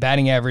 307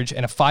 batting average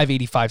and a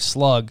 585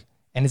 slug,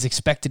 and his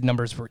expected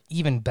numbers were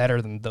even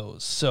better than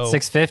those. So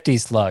 650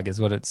 slug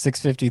is what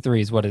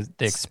 653 is what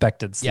the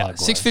expected slug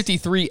was.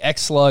 653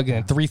 X slug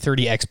and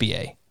 330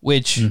 XBA,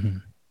 which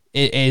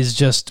is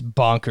just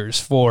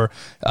bonkers for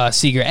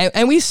Seager.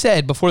 And we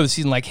said before the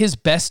season, like, his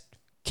best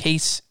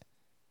case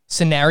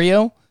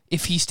scenario,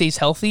 if he stays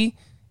healthy,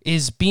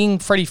 is being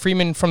Freddie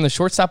Freeman from the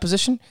shortstop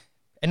position.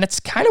 And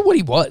that's kind of what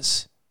he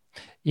was.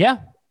 Yeah.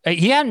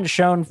 He hadn't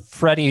shown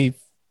Freddie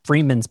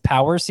Freeman's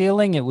power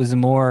ceiling. It was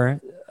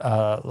more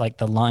like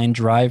the line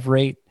drive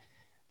rate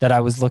that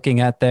I was looking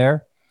at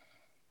there.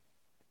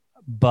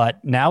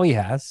 But now he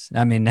has.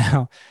 I mean,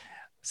 now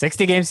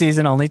 60-game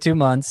season, only 2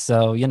 months.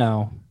 So,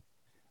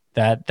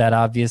 that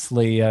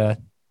obviously,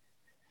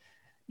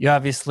 you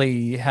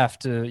obviously have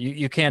to,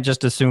 you can't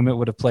just assume it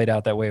would have played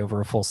out that way over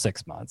a full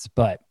 6 months.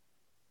 But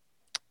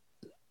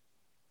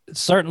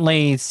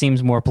certainly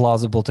seems more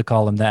plausible to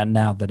call him that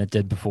now than it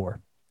did before.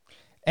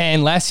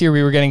 And last year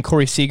we were getting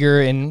Corey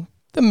Seager in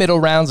the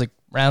middle rounds, like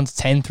rounds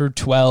 10 through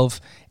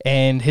 12,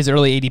 and his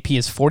early ADP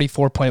is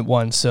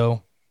 44.1,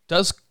 so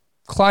does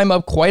climb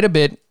up quite a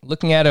bit,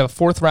 looking at a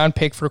 4th round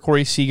pick for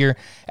Corey Seager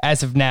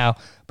as of now,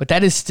 but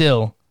that is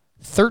still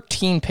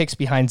 13 picks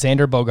behind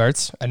Xander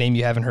Bogaerts, a name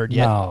you haven't heard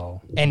yet.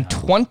 And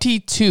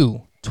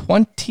 22,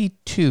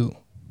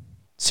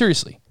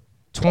 seriously,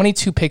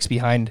 22 picks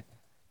behind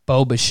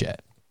Bo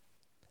Bichette.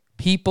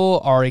 People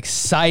are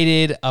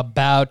excited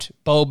about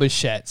Bo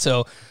Bichette.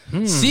 So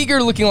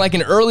Seager looking like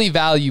an early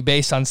value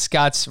based on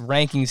Scott's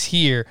rankings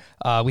here.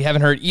 We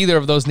haven't heard either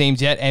of those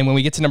names yet. And when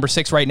we get to number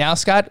 6 right now,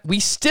 Scott,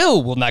 we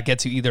still will not get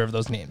to either of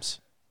those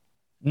names.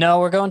 No,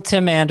 we're going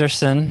Tim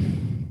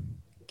Anderson.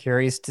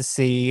 Curious to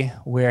see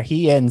where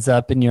he ends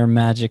up in your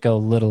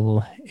magical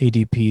little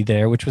ADP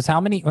there, which was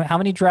how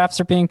many drafts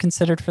are being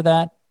considered for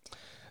that?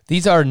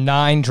 These are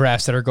 9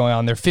 drafts that are going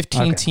on. They're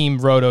 15-team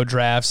roto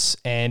drafts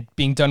and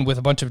being done with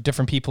a bunch of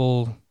different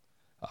people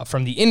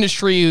from the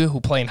industry who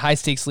play in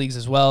high-stakes leagues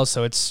as well.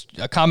 So it's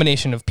a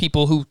combination of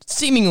people who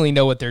seemingly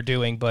know what they're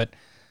doing, but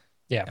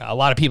a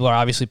lot of people are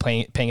obviously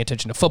paying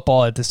attention to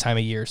football at this time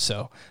of year,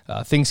 so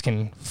things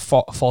can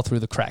fall through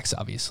the cracks,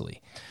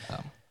 obviously.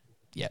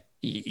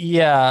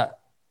 There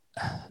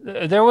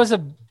was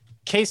a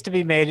case to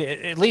be made,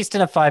 at least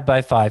in a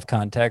 5x5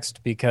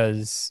 context,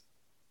 because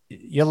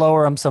you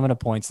lower him some in a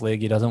points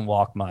league. He doesn't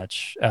walk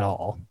much at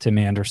all, Tim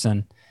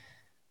Anderson.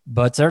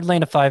 But certainly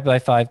in a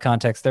 5x5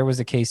 context, there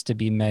was a case to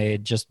be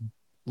made just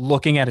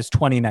looking at his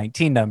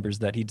 2019 numbers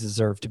that he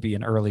deserved to be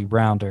an early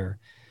rounder.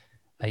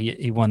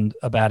 He won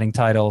a batting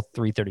title,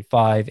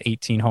 335,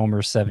 18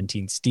 homers,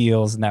 17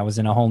 steals, and that was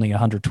in only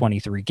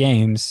 123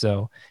 games. So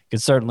you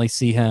could certainly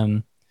see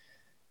him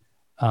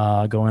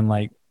going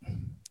like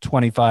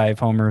 25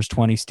 homers,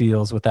 20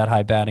 steals with that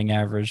high batting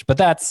average. But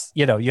that's,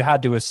 you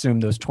had to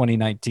assume those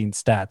 2019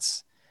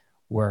 stats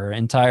were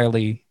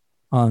entirely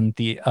on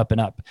the up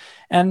and up.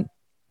 And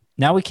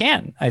now we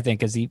can, I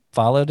think, as he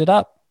followed it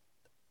up,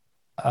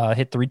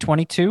 hit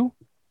 322,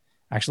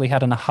 actually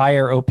had a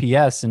higher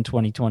OPS in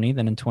 2020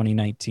 than in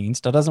 2019.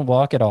 Still doesn't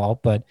walk at all,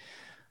 but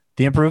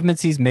the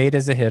improvements he's made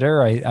as a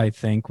hitter, I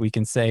think we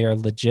can say are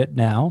legit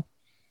now.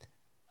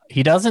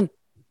 He doesn't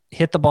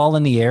hit the ball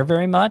in the air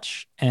very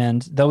much,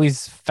 and though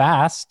he's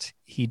fast,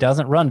 he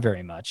doesn't run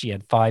very much. He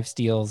had 5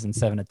 steals and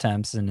 7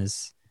 attempts in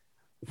his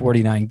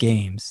 49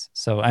 games.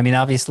 So, I mean,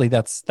 obviously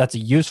that's a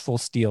useful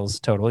steals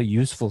total, a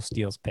useful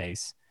steals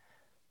pace.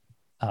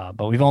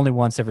 But we've only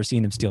once ever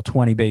seen him steal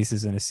 20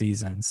 bases in a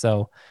season.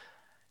 So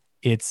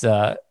it's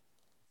I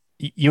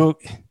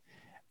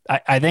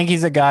think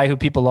he's a guy who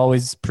people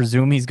always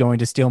presume he's going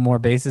to steal more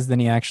bases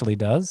than he actually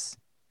does.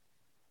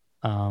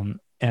 And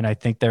I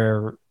think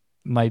there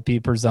might be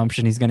a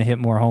presumption he's going to hit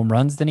more home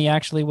runs than he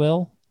actually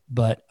will.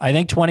 But I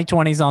think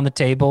 2020 is on the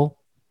table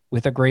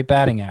with a great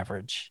batting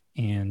average.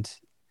 And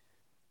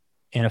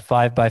in a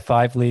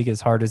 5x5 league, as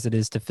hard as it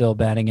is to fill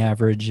batting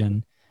average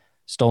and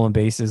stolen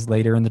bases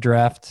later in the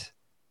draft,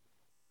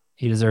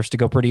 he deserves to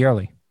go pretty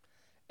early.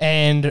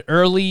 And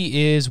early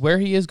is where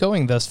he is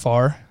going thus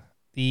far.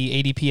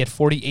 The ADP at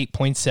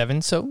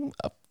 48.7, so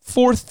a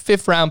 4th,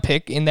 5th round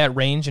pick in that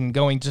range and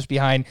going just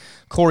behind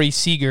Corey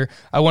Seager.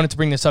 I wanted to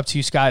bring this up to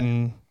you, Scott,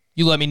 and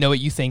you let me know what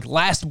you think.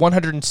 Last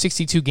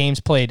 162 games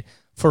played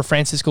for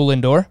Francisco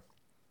Lindor,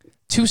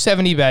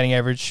 270 batting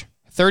average,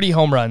 30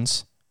 home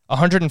runs,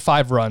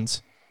 105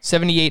 runs,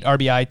 78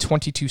 RBI,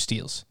 22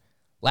 steals.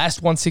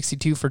 Last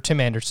 162 for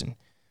Tim Anderson,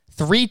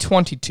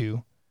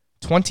 322,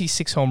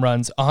 26 home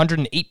runs,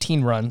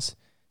 118 runs,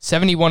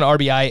 71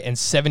 RBI, and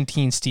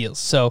 17 steals.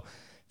 So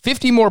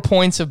 50 more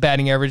points of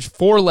batting average,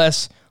 4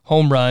 less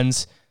home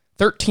runs,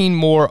 13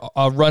 more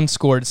runs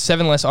scored,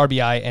 7 less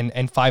RBI,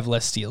 and 5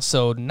 less steals.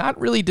 So not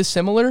really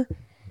dissimilar.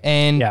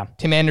 And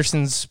Tim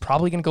Anderson's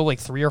probably going to go like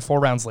 3 or 4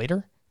 rounds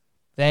later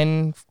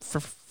than for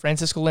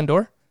Francisco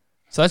Lindor.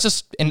 So that's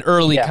just an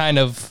early kind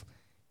of,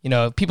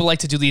 people like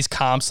to do these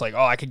comps like,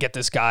 oh, I could get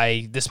this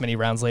guy this many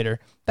rounds later.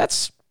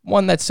 That's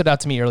one that stood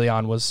out to me early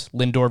on was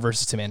Lindor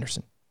versus Tim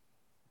Anderson.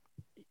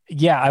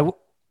 Yeah,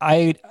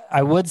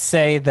 I would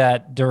say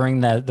that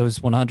during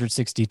those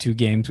 162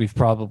 games, we've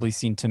probably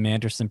seen Tim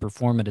Anderson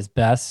perform at his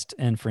best,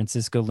 and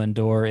Francisco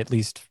Lindor, at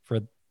least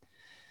for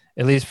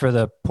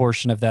the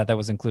portion of that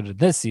was included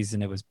this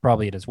season, it was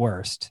probably at his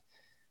worst.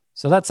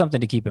 So that's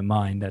something to keep in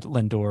mind, that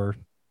Lindor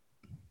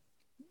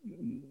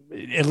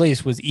at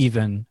least was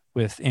even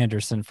with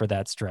Anderson for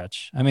that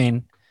stretch. I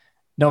mean,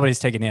 nobody's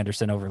taking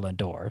Anderson over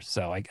Lindor,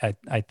 so I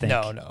think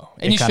no,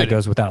 and it kind of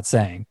goes without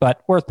saying,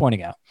 but worth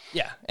pointing out.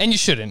 Yeah, and you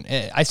shouldn't.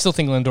 I still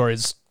think Lindor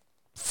is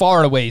far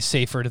and away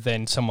safer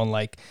than someone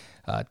like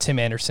Tim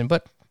Anderson,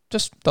 but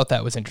just thought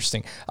that was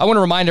interesting. I want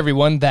to remind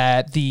everyone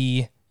that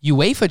the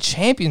UEFA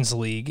Champions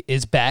League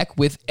is back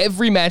with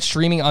every match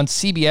streaming on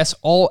CBS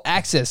All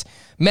Access.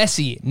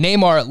 Messi,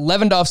 Neymar,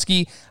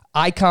 Lewandowski,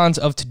 icons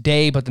of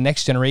today, but the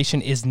next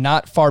generation is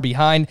not far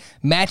behind.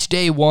 Match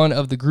day 1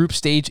 of the group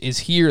stage is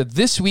here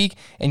this week,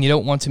 and you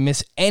don't want to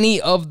miss any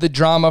of the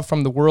drama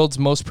from the world's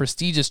most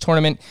prestigious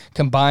tournament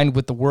combined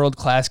with the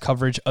world-class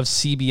coverage of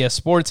CBS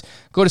Sports.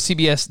 Go to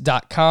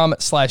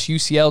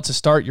cbs.com/UCL to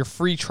start your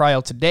free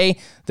trial today.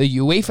 The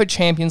UEFA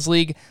Champions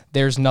League,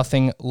 there's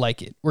nothing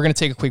like it. We're going to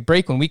take a quick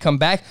break. When we come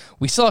back,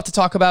 we still have to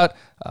talk about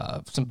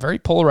some very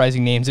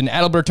polarizing names in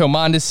Adalberto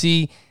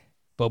Mondesi,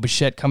 Bo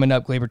Bichette coming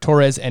up, Gleyber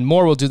Torres, and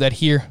more. We'll do that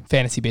here,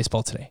 Fantasy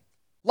Baseball Today.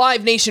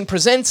 Live Nation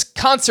presents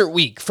Concert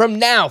Week. From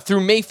now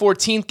through May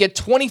 14th, get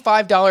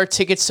 $25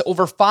 tickets to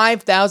over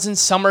 5,000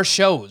 summer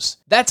shows.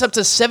 That's up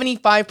to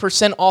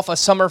 75% off a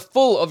summer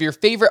full of your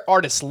favorite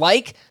artists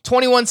like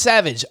 21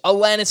 Savage,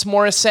 Alanis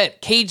Morissette,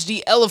 Cage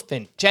the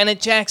Elephant, Janet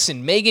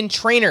Jackson, Meghan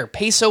Trainor,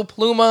 Peso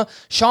Pluma,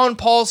 Sean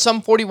Paul,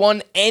 Sum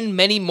 41, and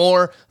many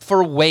more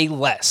for way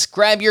less.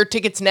 Grab your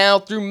tickets now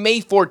through May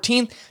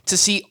 14th to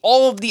see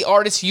all of the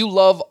artists you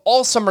love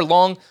all summer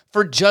long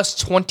for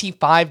just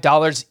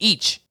 $25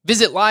 each.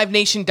 Visit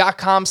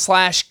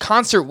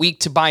livenation.com/Concert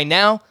Week to buy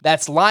now.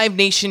 That's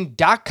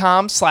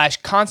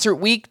livenation.com/Concert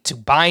Week to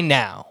buy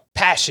now.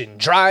 Passion,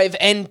 drive,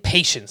 and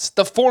patience.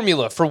 The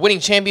formula for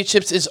winning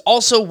championships is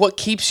also what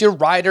keeps your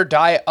ride or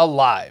die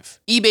alive.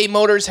 eBay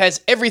Motors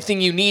has everything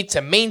you need to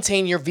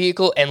maintain your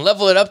vehicle and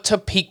level it up to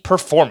peak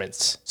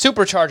performance.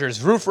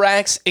 Superchargers, roof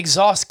racks,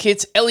 exhaust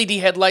kits, LED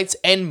headlights,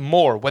 and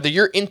more. Whether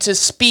you're into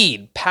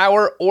speed,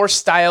 power, or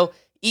style,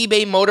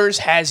 eBay Motors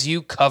has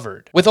you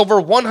covered. With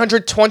over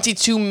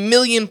 122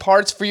 million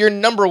parts for your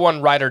number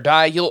one ride or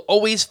die, you'll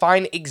always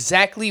find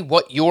exactly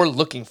what you're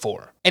looking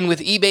for. And with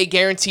eBay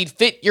Guaranteed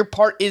Fit, your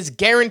part is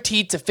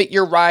guaranteed to fit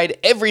your ride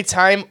every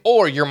time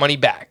or your money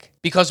back.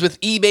 Because with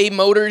eBay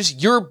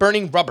Motors, you're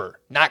burning rubber,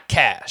 not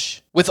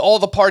cash. With all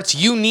the parts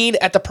you need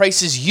at the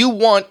prices you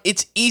want,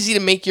 it's easy to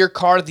make your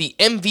car the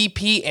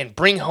MVP and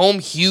bring home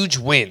huge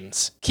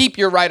wins. Keep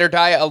your ride or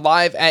die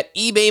alive at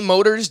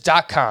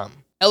ebaymotors.com.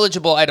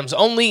 Eligible items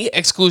only,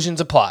 exclusions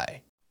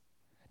apply.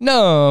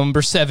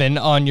 Number 7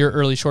 on your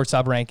early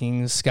shortstop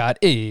rankings, Scott,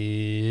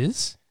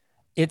 is...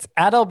 It's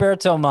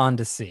Adalberto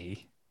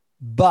Mondesi,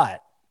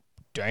 but...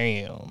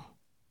 Damn.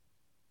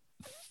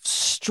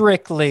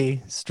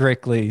 Strictly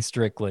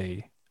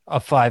a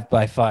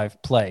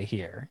 5x5 play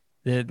here.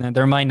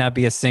 There might not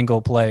be a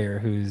single player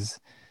whose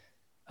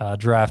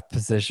draft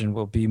position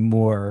will be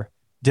more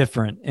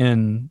different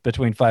in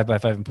between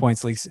 5x5 and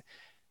points leagues.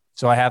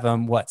 So I have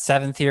him,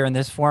 7th here in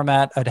this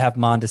format? I'd have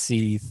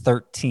Mondesi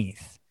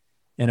 13th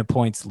in a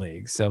points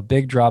league. So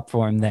big drop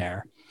for him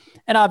there.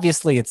 And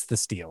obviously it's the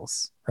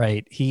steals,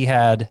 right? He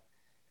had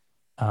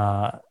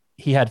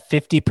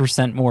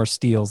 50% more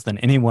steals than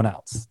anyone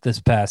else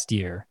this past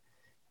year.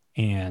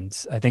 And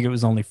I think it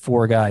was only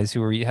 4 guys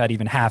who had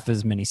even half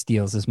as many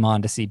steals as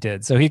Mondesi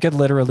did. So he could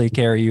literally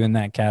carry you in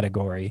that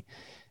category.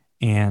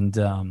 And,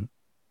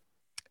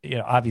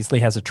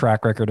 obviously has a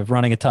track record of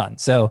running a ton.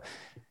 So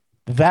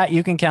that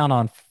you can count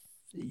on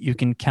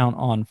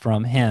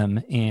from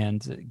him.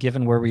 And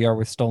given where we are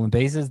with stolen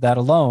bases, that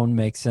alone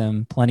makes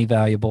him plenty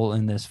valuable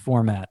in this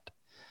format.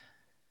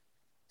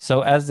 So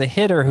as a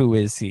hitter, who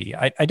is he?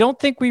 I don't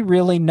think we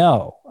really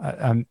know.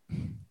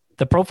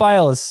 The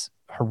profile is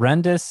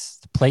horrendous.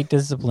 The plate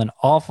discipline,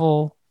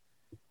 awful.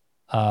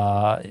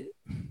 Doesn't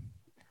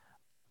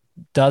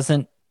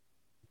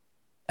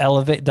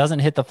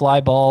hit the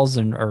fly balls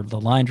or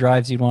the line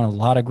drives you'd want, a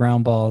lot of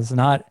ground balls.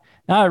 Not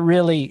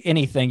really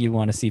anything you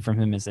want to see from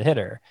him as a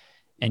hitter.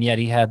 And yet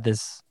he had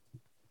this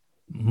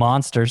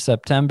monster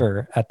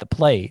September at the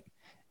plate.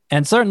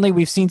 And certainly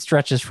we've seen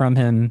stretches from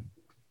him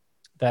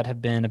that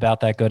have been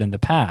about that good in the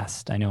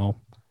past. I know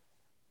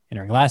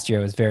entering last year,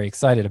 I was very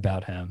excited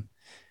about him.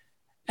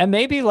 And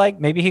maybe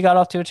he got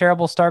off to a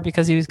terrible start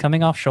because he was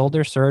coming off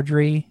shoulder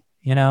surgery,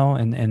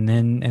 and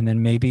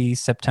then maybe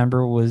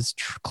September was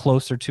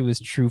closer to his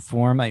true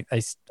form. I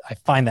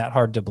find that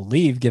hard to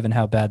believe given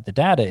how bad the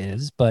data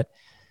is, but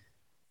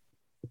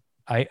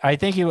I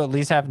think you at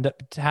least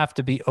have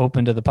to be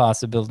open to the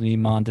possibility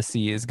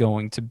Mondesi is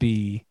going to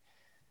be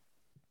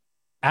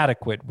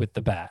adequate with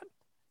the bat.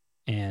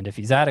 And if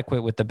he's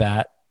adequate with the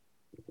bat,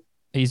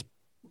 he's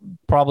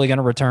probably going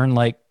to return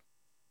like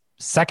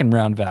second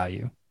round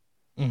value.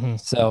 Mm-hmm.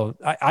 So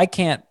I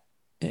can't,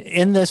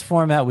 in this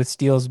format with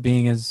steals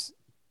being as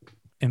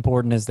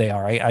important as they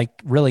are, I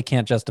really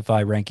can't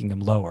justify ranking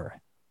them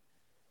lower.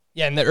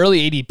 Yeah, and the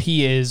early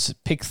ADP is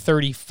pick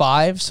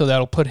 35, so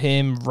that'll put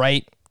him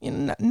right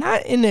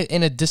not in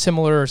a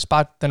dissimilar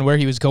spot than where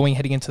he was going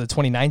heading into the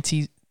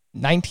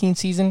 2019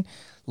 season.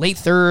 Late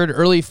 3rd,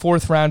 early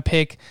 4th round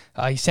pick.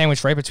 He's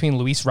sandwiched right between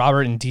Luis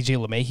Robert and DJ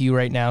LeMahieu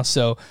right now.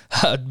 So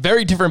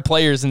very different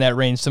players in that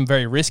range. Some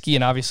very risky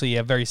and obviously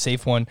a very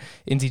safe one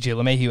in DJ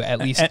LeMahieu, at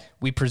least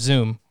we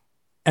presume.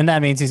 And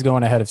that means he's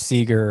going ahead of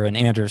Seager and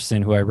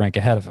Anderson, who I rank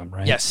ahead of him,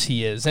 right? Yes,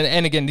 he is.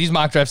 And again, these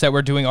mock drafts that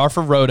we're doing are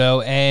for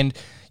Roto, and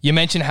you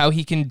mentioned how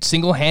he can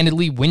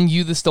single-handedly win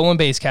you the stolen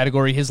base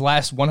category. His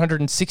last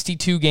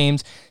 162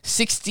 games,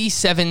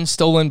 67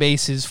 stolen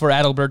bases for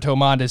Adalberto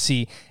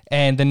Mondesi,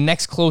 and the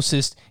next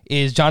closest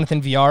is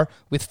Jonathan Villar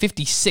with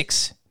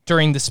 56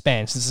 during the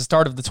span since the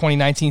start of the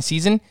 2019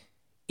 season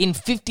in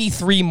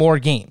 53 more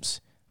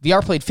games.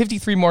 Villar played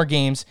 53 more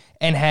games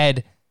and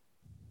had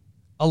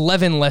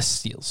 11 less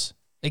steals.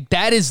 Like,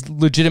 that is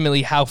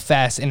legitimately how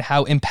fast and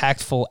how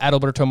impactful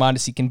Adalberto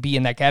Mondesi can be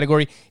in that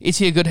category. Is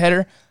he a good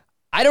hitter?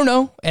 I don't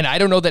know, and I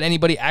don't know that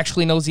anybody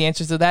actually knows the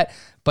answers to that,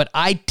 but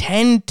I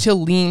tend to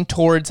lean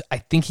towards, I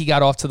think he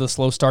got off to the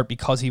slow start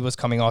because he was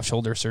coming off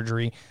shoulder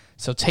surgery.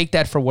 So take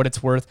that for what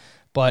it's worth.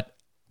 but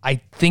I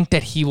think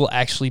that he will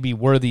actually be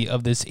worthy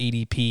of this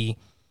ADP,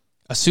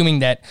 assuming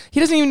that he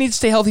doesn't even need to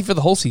stay healthy for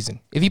the whole season.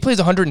 If he plays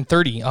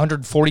 130,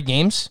 140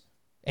 games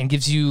and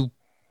gives you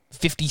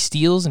 50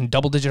 steals and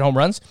double-digit home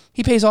runs,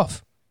 he pays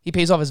off. He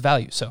pays off his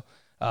value. So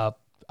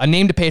a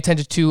name to pay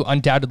attention to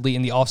undoubtedly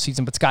in the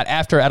offseason. But Scott,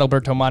 after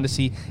Adalberto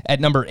Mondesi at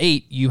number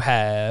 8, you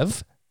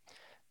have...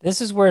 This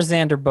is where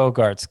Xander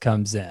Bogaerts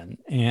comes in.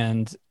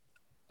 And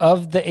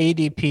of the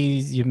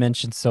ADPs you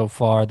mentioned so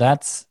far,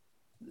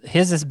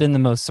 his has been the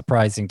most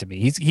surprising to me.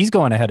 He's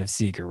going ahead of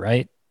Seager,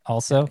 right?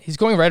 Also, he's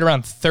going right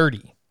around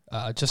 30,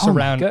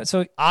 around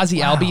so Ozzie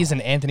Albies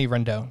and Anthony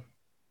Rendon.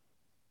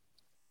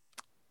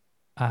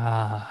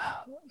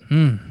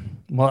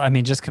 Well, I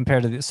mean, just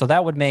compared to so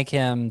that would make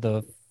him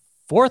the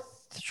 4th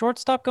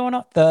shortstop going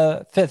off,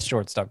 the 5th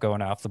shortstop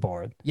going off the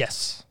board.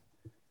 Yes.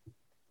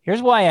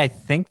 Here's why I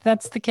think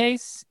that's the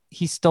case.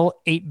 He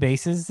stole 8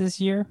 bases this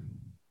year.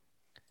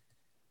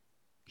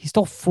 He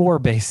stole 4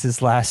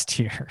 bases last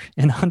year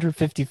in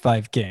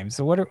 155 games.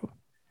 So what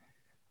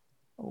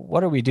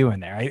are we doing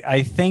there?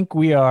 I think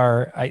we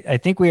are. I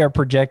think we are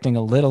projecting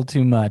a little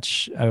too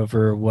much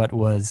over what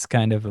was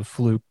kind of a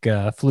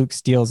fluke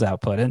steals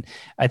output. And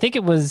I think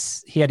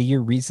he had a year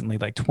recently,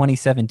 like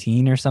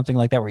 2017 or something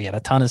like that, where he had a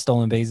ton of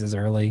stolen bases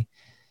early,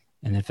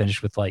 and then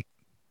finished with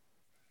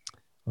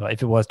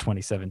if it was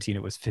 2017,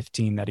 it was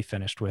 15 that he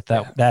finished with.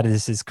 That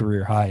is his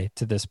career high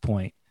to this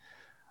point.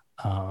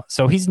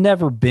 So he's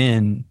never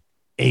been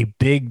a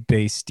big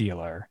base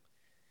stealer.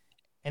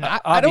 And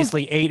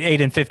obviously 8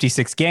 and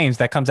 56 games,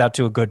 that comes out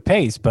to a good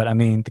pace. But I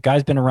mean, the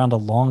guy's been around a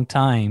long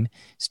time.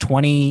 He's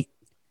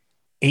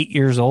 28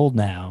 years old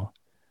now.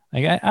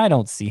 Like I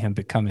don't see him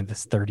becoming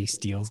this 30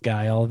 steals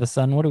guy all of a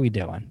sudden. What are we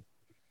doing?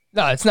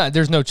 No, it's not.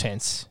 There's no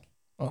chance.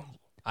 Well,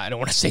 I don't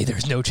want to say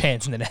there's no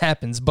chance and then it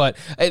happens, but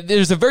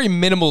there's a very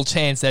minimal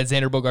chance that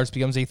Xander Bogaerts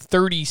becomes a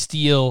 30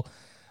 steal.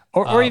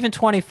 Or even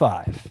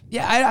 25.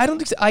 Yeah, I don't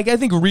think so. I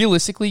think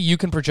realistically you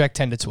can project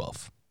 10 to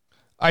 12.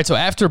 All right, so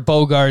after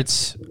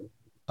Bogaerts,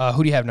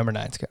 who do you have number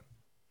 9, Scott?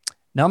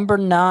 Number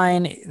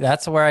 9,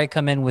 that's where I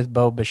come in with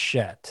Bo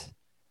Bichette,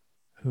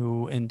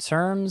 who in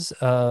terms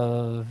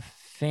of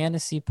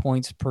fantasy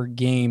points per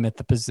game at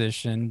the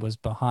position was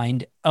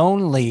behind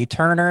only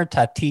Turner,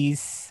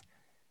 Tatis,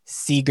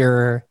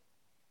 Seager,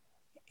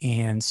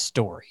 and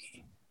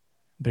Story.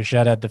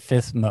 Bichette had the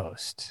 5th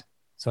most.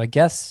 So I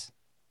guess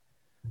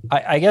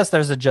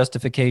there's a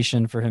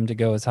justification for him to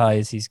go as high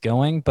as he's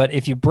going. But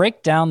if you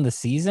break down the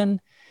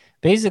season,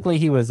 basically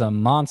he was a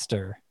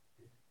monster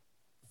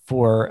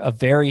for a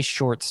very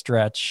short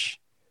stretch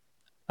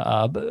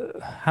of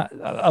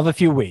a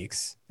few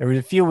weeks. There were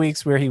a few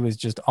weeks where he was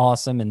just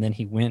awesome, and then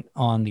he went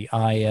on the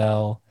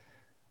IL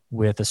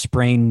with a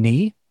sprained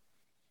knee,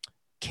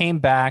 came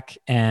back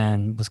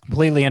and was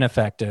completely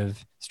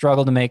ineffective,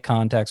 struggled to make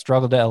contact,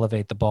 struggled to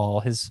elevate the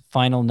ball. His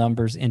final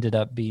numbers ended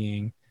up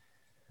being,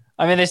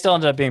 they still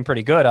ended up being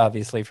pretty good,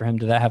 obviously, for him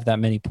to have that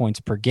many points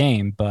per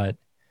game, but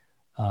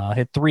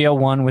hit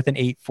 301 with an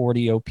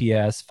 840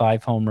 OPS,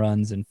 5 home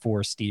runs, and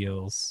 4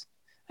 steals.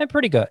 And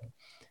pretty good.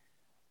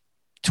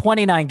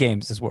 29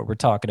 games is what we're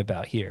talking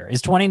about here.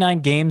 Is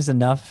 29 games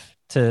enough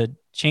to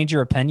change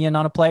your opinion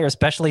on a player,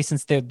 especially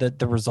since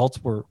the results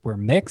were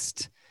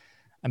mixed?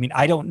 I mean,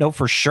 I don't know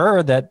for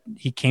sure that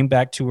he came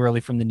back too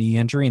early from the knee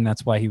injury, and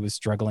that's why he was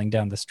struggling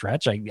down the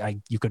stretch.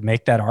 You could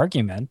make that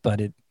argument,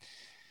 but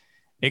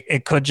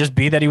it could just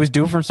be that he was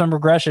due for some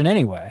regression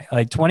anyway.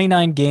 Like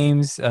 29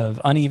 games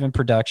of uneven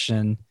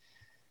production,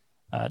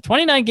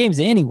 29 games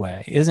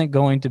anyway isn't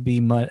going to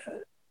be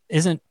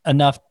isn't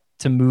enough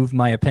to move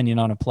my opinion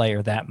on a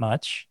player that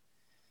much.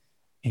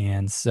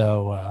 And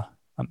so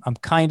I'm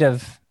kind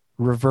of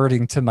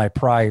reverting to my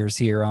priors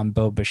here on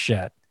Bo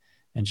Bichette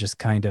and just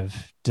kind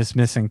of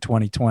dismissing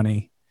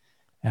 2020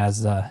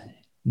 as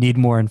need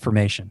more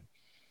information.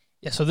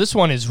 Yeah, so this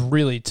one is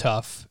really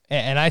tough,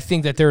 and I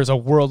think that there is a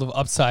world of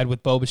upside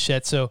with Bo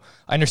Bichette, so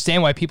I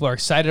understand why people are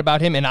excited about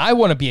him, and I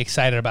want to be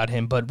excited about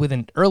him, but with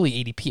an early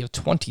ADP of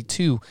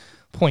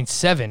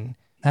 22.7,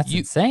 that's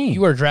insane.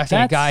 You are drafting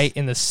a guy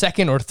in the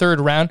 2nd or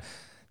 3rd round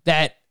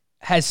that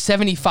has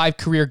 75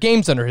 career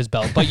games under his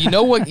belt. But you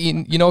know what?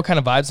 you know what kind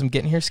of vibes I'm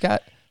getting here,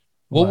 Scott?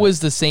 What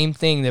was the same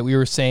thing that we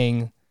were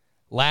saying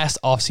last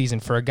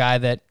offseason for a guy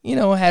that,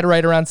 had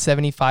right around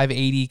 75,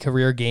 80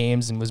 career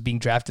games and was being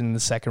drafted in the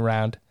 2nd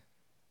round?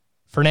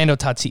 Fernando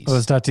Tatis. Oh, it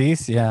was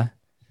Tatis? Yeah.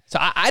 So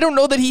I don't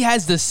know that he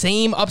has the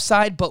same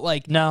upside,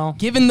 but no.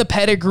 Given the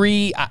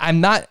pedigree, I'm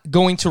not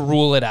going to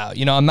rule it out.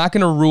 I'm not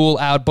going to rule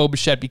out Bo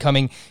Bichette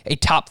becoming a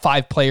top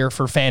 5 player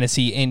for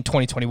fantasy in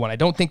 2021. I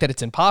don't think that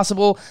it's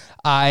impossible.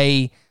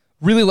 I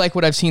really like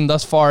what I've seen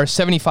thus far.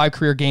 75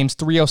 career games,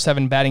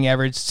 307 batting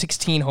average,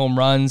 16 home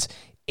runs,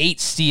 8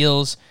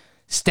 steals.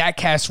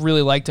 StatCast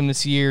really liked him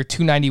this year.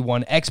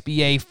 291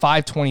 XBA,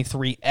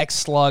 523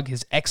 X-Slug.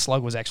 His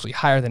X-Slug was actually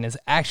higher than his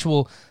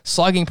actual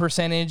slugging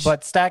percentage.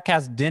 But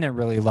StatCast didn't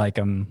really like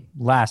him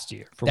last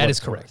year. That is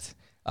correct.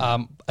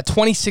 A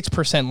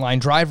 26% line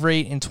drive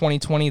rate in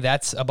 2020.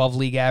 That's above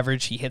league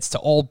average. He hits to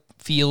all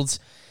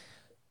fields.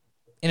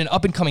 In an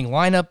up-and-coming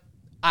lineup,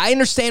 I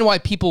understand why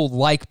people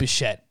like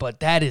Bichette, but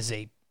that is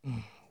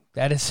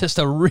just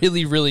a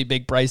really, really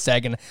big price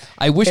tag, and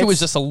I wish it was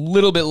just a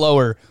little bit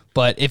lower,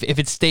 but if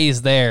it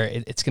stays there,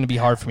 it's going to be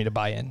hard for me to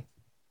buy in.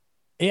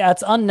 Yeah,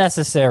 it's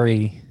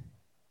unnecessary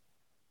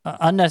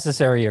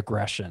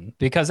aggression,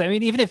 because, I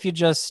mean, even if you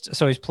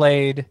so he's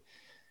played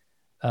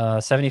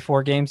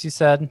 74 games, you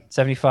said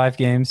 75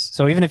 games.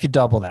 So even if you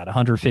double that,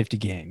 150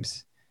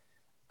 games,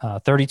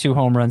 32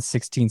 home runs,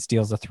 16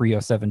 steals, a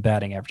 307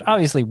 batting average,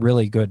 obviously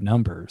really good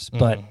numbers,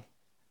 but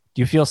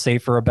do you feel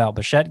safer about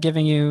Bichette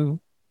giving you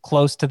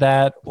close to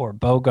that, or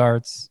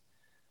Bogarts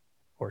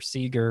or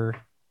Seager?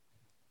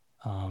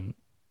 I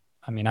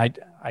mean, I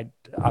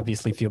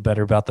obviously feel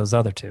better about those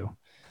other two.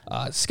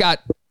 Scott,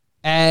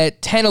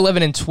 at 10,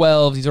 11, and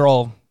 12, these are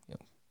all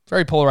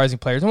very polarizing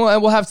players. And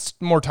we'll have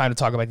more time to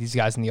talk about these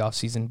guys in the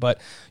offseason.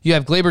 But you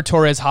have Gleyber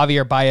Torres,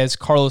 Javier Baez,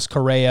 Carlos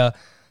Correa.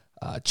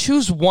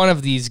 Choose one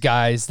of these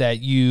guys that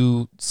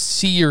you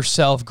see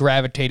yourself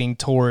gravitating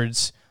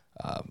towards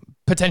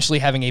potentially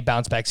having a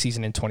bounce-back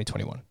season in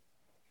 2021.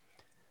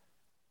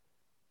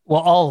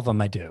 Well, all of them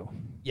I do.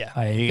 Yeah,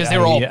 because they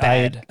were all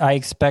bad. I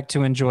expect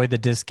to enjoy the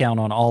discount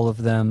on all of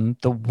them.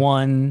 The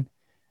one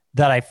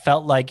that I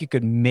felt like you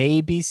could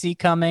maybe see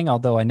coming,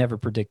 although I never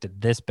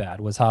predicted this bad,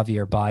 was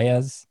Javier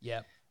Baez,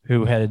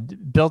 who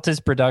had built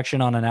his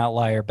production on an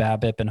outlier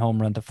BABIP and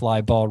home run to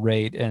fly ball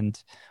rate. And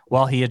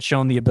while he had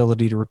shown the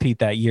ability to repeat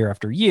that year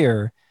after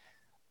year,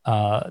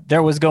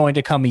 there was going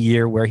to come a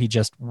year where he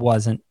just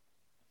wasn't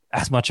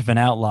as much of an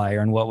outlier,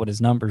 and what would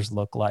his numbers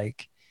look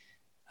like?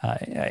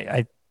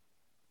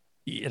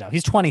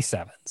 He's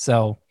 27,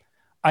 so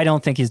I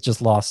don't think he's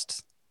just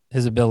lost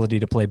his ability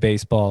to play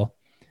baseball.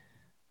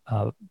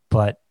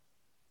 But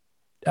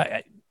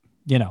I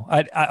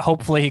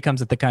hopefully he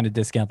comes at the kind of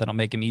discount that'll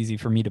make him easy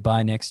for me to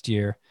buy next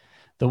year.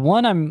 The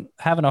one I'm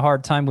having a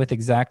hard time with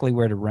exactly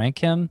where to rank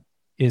him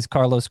is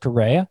Carlos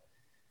Correa,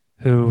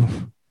 who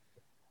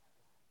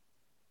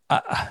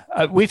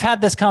we've had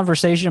this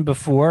conversation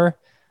before,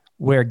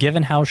 where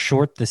given how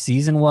short the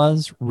season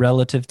was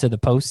relative to the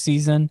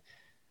postseason,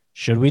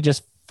 should we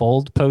just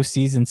fold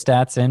postseason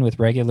stats in with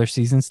regular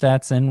season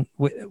stats in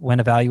when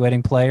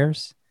evaluating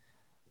players?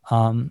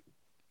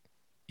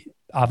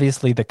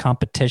 Obviously the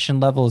competition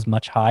level is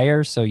much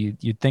higher, so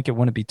you'd think it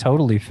wouldn't be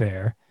totally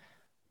fair.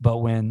 But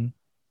when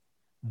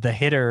the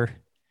hitter,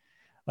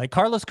 like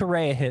Carlos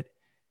Correa, hit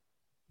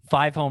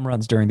 5 home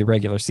runs during the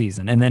regular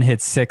season and then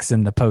hit 6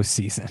 in the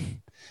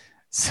postseason.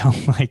 So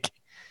like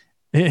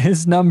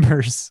his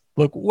numbers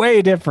look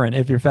way different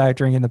if you're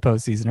factoring in the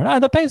postseason or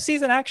not. The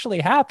postseason actually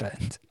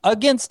happened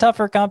against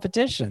tougher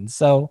competition.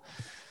 So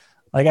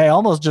like, I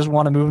almost just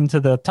want to move him to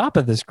the top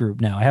of this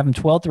group now. I have him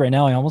 12th right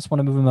now. I almost want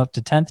to move him up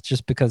to 10th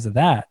just because of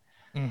that.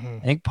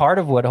 I think part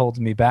of what holds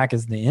me back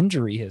is the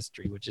injury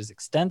history, which is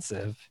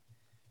extensive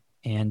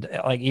and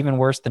like even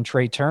worse than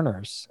Trey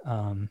Turner's.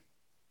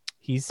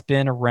 He's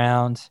been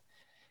around,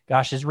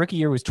 his rookie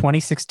year was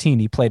 2016.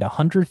 He played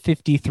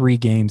 153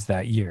 games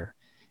that year.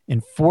 In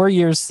 4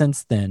 years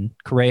since then,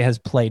 Correa has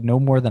played no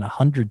more than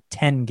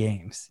 110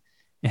 games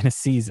in a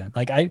season.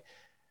 Like I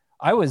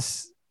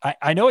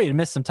know he had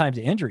missed some time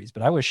to injuries,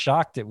 but I was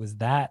shocked it was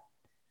that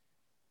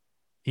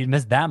he'd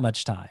missed that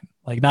much time.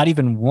 Like not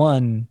even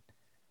one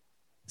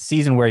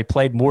season where he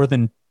played more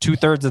than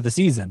 2/3 of the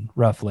season,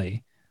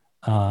 roughly.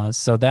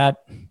 So that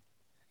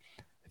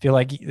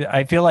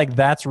I feel like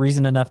that's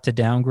reason enough to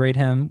downgrade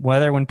him.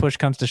 Whether when push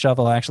comes to shove,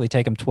 I'll actually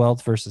take him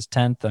 12th versus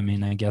 10th. I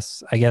mean, I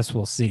guess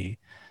we'll see.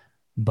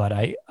 But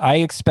I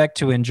expect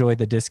to enjoy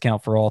the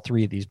discount for all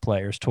three of these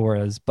players: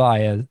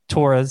 Gleyber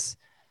Torres,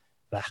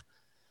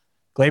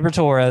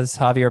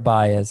 Javier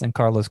Baez, and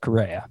Carlos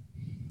Correa.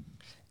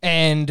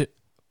 And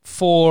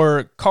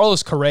for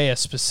Carlos Correa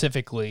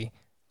specifically,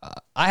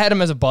 I had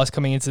him as a bust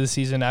coming into the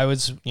season. I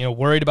was,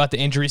 worried about the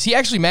injuries. He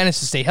actually managed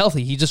to stay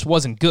healthy. He just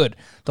wasn't good.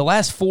 The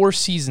last 4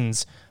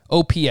 seasons,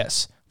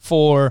 OPS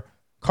for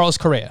Carlos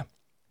Correa,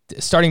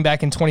 starting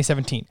back in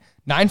 2017,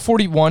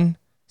 941,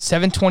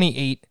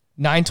 728,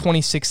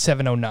 926,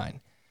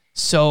 709.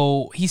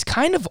 So he's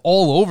kind of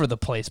all over the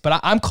place, but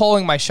I'm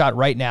calling my shot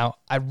right now.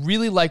 I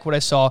really like what I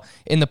saw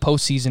in the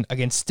postseason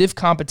against stiff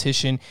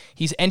competition.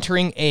 He's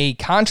entering a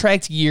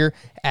contract year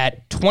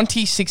at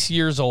 26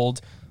 years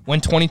old when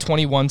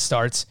 2021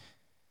 starts.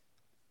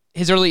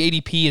 His early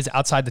ADP is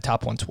outside the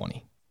top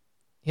 120.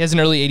 He has an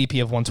early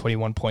ADP of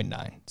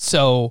 121.9.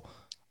 So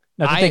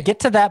now, did they get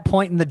to that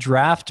point in the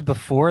draft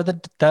before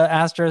the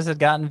Astros had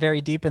gotten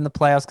very deep in the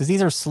playoffs? Because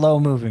these are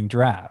slow-moving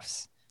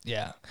drafts.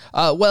 Yeah.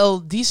 Well,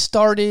 these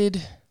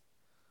started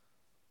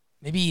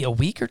maybe a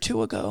week or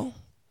two ago.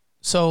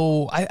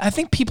 So I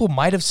think people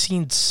might have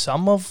seen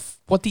some of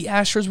what the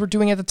Astros were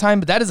doing at the time,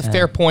 but that is a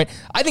fair point.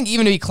 I think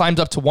even if he climbs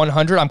up to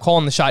 100, I'm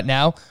calling the shot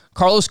now.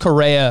 Carlos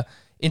Correa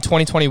in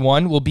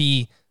 2021 will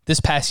be this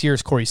past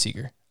year's Corey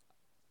Seager.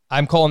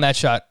 I'm calling that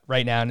shot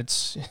right now, and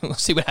we'll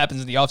see what happens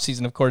in the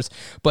offseason, of course.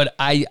 But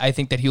I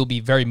think that he'll be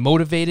very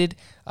motivated.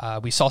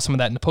 We saw some of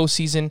that in the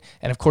postseason,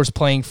 and of course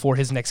playing for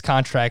his next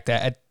contract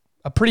at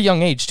a pretty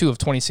young age, too, of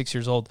 26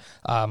 years old.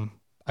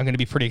 I I'm going to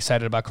be pretty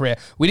excited about Correa.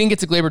 We didn't get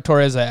to Gleyber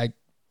Torres. I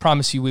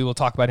promise you we will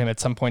talk about him at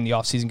some point in the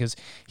offseason because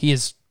he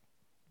is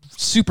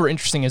super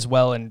interesting as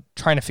well and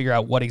trying to figure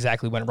out what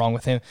exactly went wrong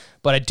with him.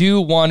 But I do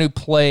want to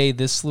play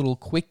this little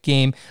quick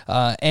game.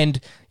 And,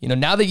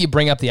 now that you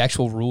bring up the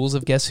actual rules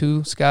of Guess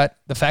Who, Scott,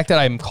 the fact that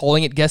I'm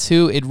calling it Guess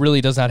Who, it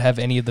really does not have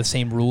any of the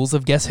same rules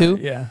of Guess Who.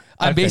 Yeah.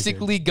 I'm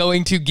basically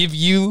going to give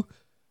you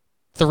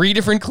 3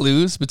 different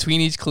clues.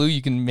 Between each clue,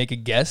 you can make a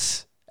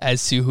guess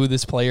as to who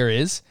this player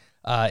is.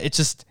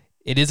 It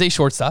is a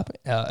shortstop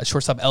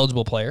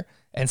eligible player,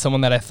 and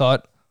someone that I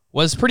thought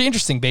was pretty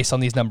interesting based on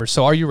these numbers.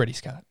 So are you ready,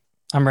 Scott?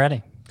 I'm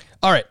ready.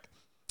 All right.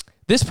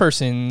 This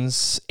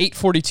person's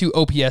 842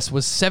 OPS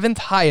was 7th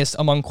highest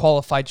among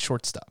qualified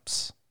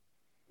shortstops.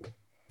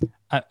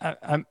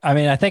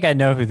 I think I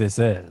know who this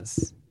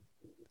is.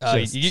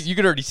 You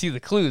could already see the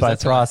clues. By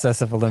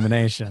process of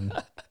elimination.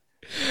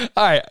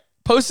 All right.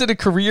 Posted a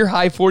career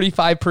high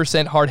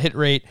 45% hard hit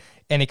rate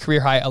and a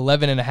career high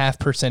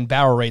 11.5%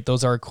 barrel rate.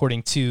 Those are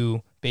according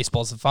to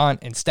Baseball Savant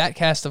and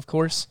StatCast, of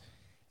course.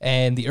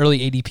 And the early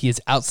ADP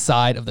is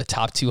outside of the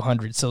top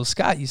 200. So,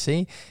 Scott, you're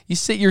saying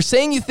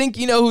you think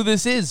you know who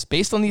this is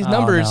based on these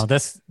numbers. No,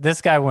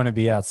 this guy wouldn't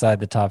be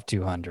outside the top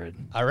 200.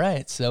 All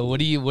right. So,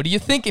 what are you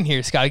thinking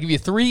here, Scott? I'll give you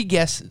 3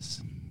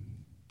 guesses.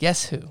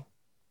 Guess who?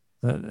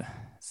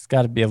 It's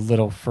got to be a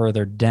little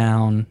further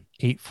down.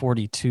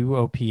 842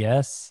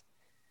 OPS.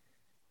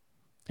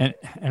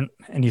 And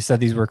you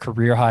said these were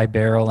career high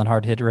barrel and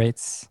hard hit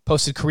rates?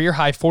 Posted career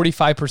high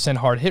 45%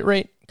 hard hit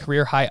rate,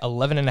 career high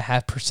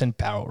 11.5%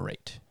 barrel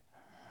rate.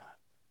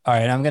 All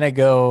right, I'm going to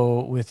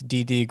go with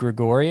Didi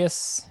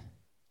Gregorius.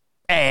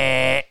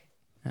 Oh,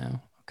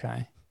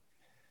 okay.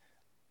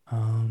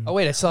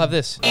 Wait, I still have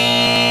this.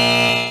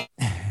 And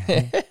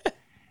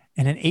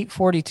an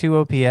 842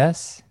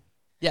 OPS?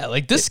 Yeah,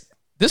 like this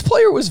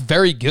player was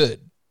very good.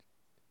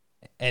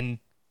 And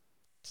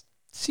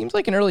seems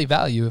like an early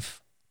value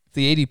if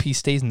the ADP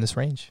stays in this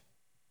range.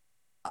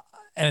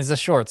 And is a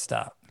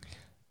shortstop.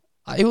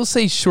 I will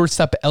say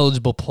shortstop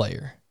eligible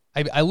player.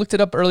 I looked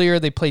it up earlier.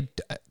 They played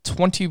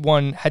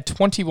 21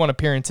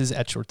 appearances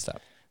at shortstop.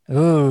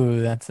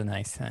 Ooh, that's a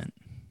nice hint.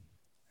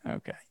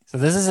 Okay. So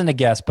this isn't a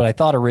guess, but I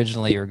thought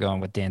originally you were going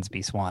with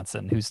Dansby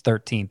Swanson, who's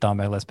 13th on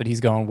my list, but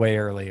he's going way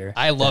earlier.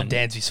 I love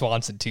Dansby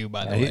Swanson too,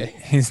 by the way.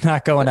 He's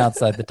not going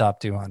outside the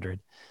top 200.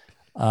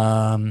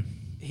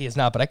 He is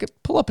not, but I could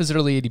pull up his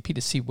early ADP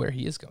to see where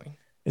he is going.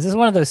 Is this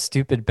one of those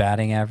stupid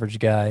batting average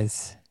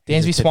guys?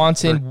 Dansby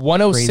Swanson,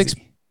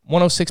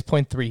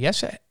 106.3. He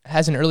actually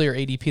has an earlier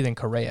ADP than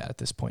Correa at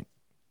this point.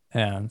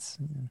 Yeah, it's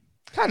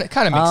kind of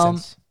makes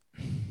sense.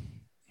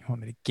 You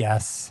want me to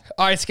guess?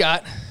 All right,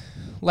 Scott.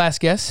 Last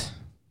guess.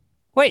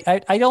 Wait,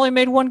 I only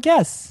made one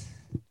guess.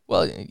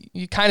 Well,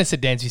 you kind of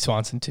said Dansby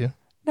Swanson too.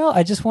 No,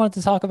 I just wanted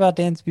to talk about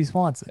Dansby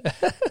Swanson.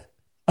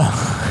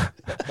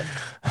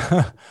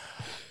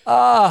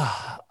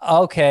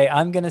 Okay,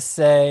 I'm going to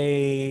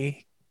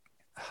say...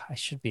 I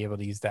should be able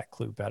to use that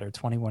clue better.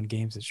 21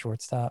 games at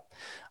shortstop.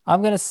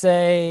 I'm going to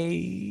say...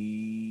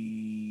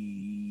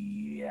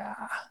 Yeah.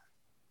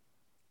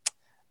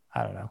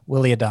 I don't know.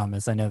 Willy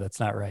Adames. I know that's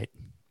not right.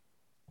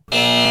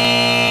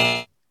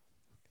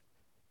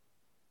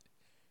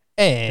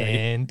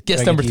 And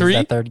guess number 3.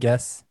 That third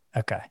guess?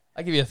 Okay.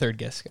 I'll give you a third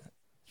guess, Scott.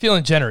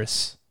 Feeling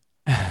generous.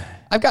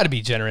 I've got to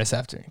be generous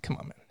after. Come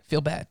on, man. I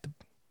feel bad. The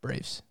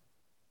Braves.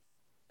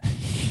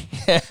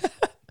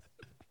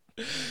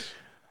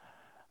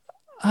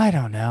 I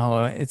don't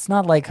know. It's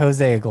not like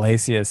Jose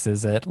Iglesias,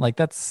 is it? Like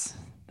that's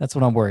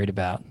what I'm worried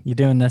about. You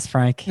doing this,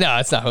 Frank? No,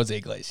 it's not Jose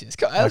Iglesias.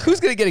 Okay. Who's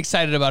going to get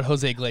excited about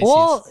Jose Iglesias?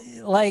 Well,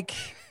 like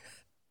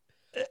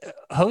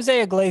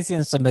Jose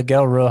Iglesias and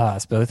Miguel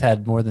Rojas both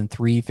had more than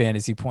 3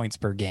 fantasy points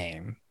per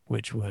game,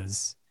 which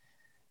was,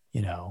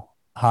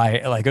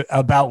 high, like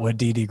about what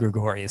Didi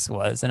Gregorius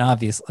was. And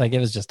obviously, like it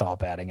was just all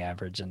batting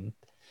average, and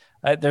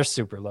they're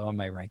super low in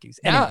my rankings.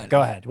 Anyway,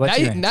 go ahead.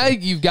 Now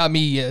you've got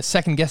me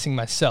second guessing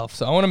myself.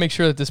 So I want to make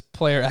sure that this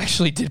player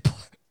actually did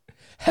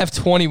have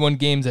 21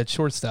 games at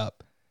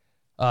shortstop.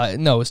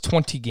 No, it was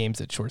 20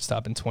 games at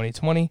shortstop in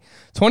 2020.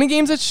 20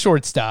 games at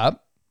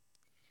shortstop,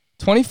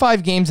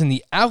 25 games in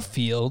the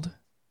outfield,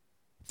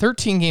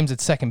 13 games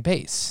at second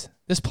base.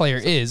 This player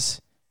is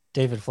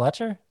David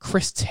Fletcher?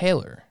 Chris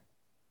Taylor.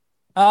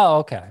 Oh,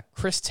 okay.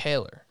 Chris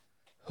Taylor,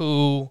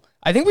 who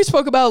I think we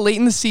spoke about late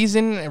in the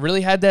season. It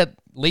really had that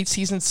late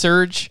season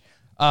surge.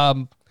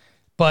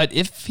 But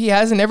if he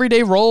has an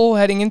everyday role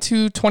heading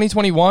into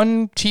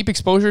 2021, cheap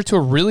exposure to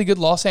a really good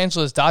Los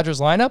Angeles Dodgers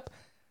lineup,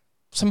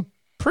 some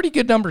pretty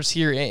good numbers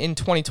here in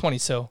 2020.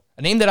 So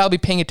a name that I'll be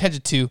paying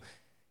attention to.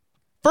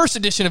 First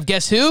edition of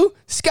Guess Who?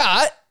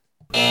 Scott.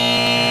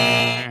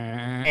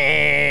 And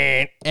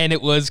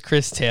it was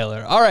Chris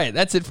Taylor. All right,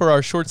 that's it for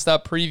our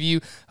shortstop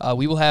preview.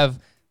 We will have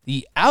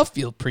the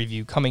outfield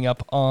preview coming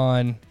up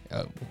on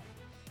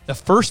the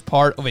first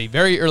part of a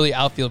very early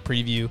outfield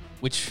preview,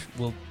 which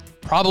will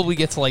probably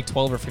get to like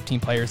 12 or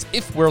 15 players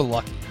if we're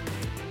lucky.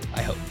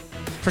 I hope.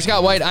 For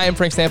Scott White, I am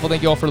Frank Stanfield.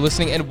 Thank you all for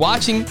listening and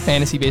watching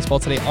Fantasy Baseball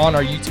today on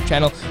our YouTube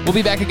channel. We'll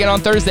be back again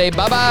on Thursday.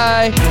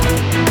 Bye-bye.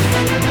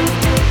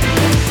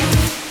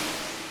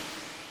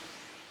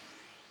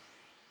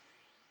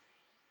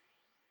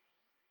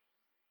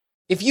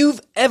 If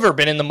you've ever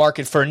been in the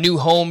market for a new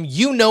home,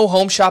 you know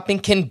home shopping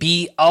can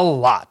be a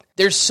lot.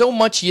 There's so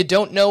much you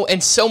don't know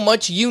and so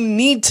much you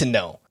need to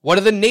know. What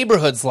are the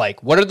neighborhoods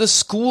like? What are the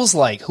schools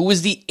like? Who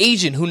is the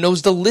agent who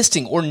knows the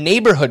listing or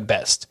neighborhood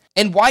best?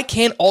 And why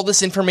can't all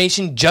this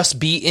information just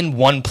be in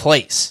one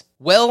place?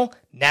 Well,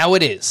 now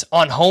it is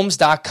on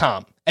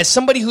Homes.com. As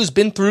somebody who's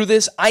been through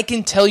this, I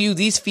can tell you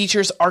these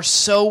features are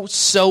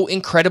so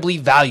incredibly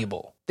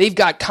valuable. They've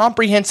got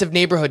comprehensive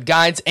neighborhood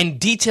guides and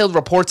detailed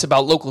reports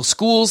about local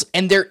schools,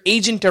 and their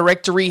agent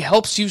directory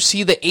helps you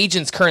see the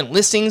agent's current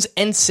listings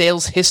and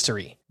sales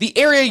history. The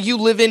area you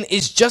live in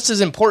is just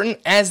as important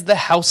as the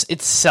house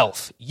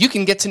itself. You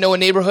can get to know a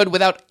neighborhood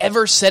without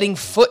ever setting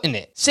foot in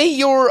it. Say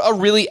you're a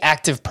really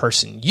active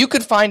person. You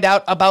could find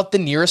out about the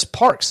nearest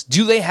parks.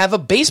 Do they have a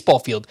baseball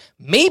field?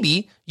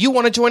 Maybe you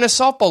want to join a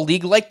softball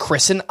league like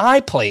Chris and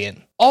I play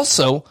in.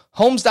 Also,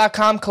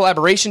 Homes.com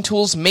collaboration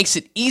tools makes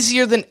it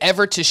easier than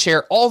ever to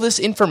share all this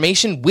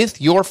information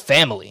with your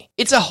family.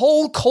 It's a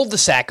whole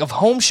cul-de-sac of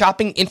home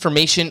shopping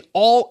information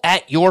all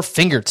at your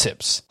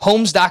fingertips.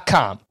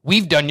 Homes.com.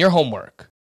 We've done your homework.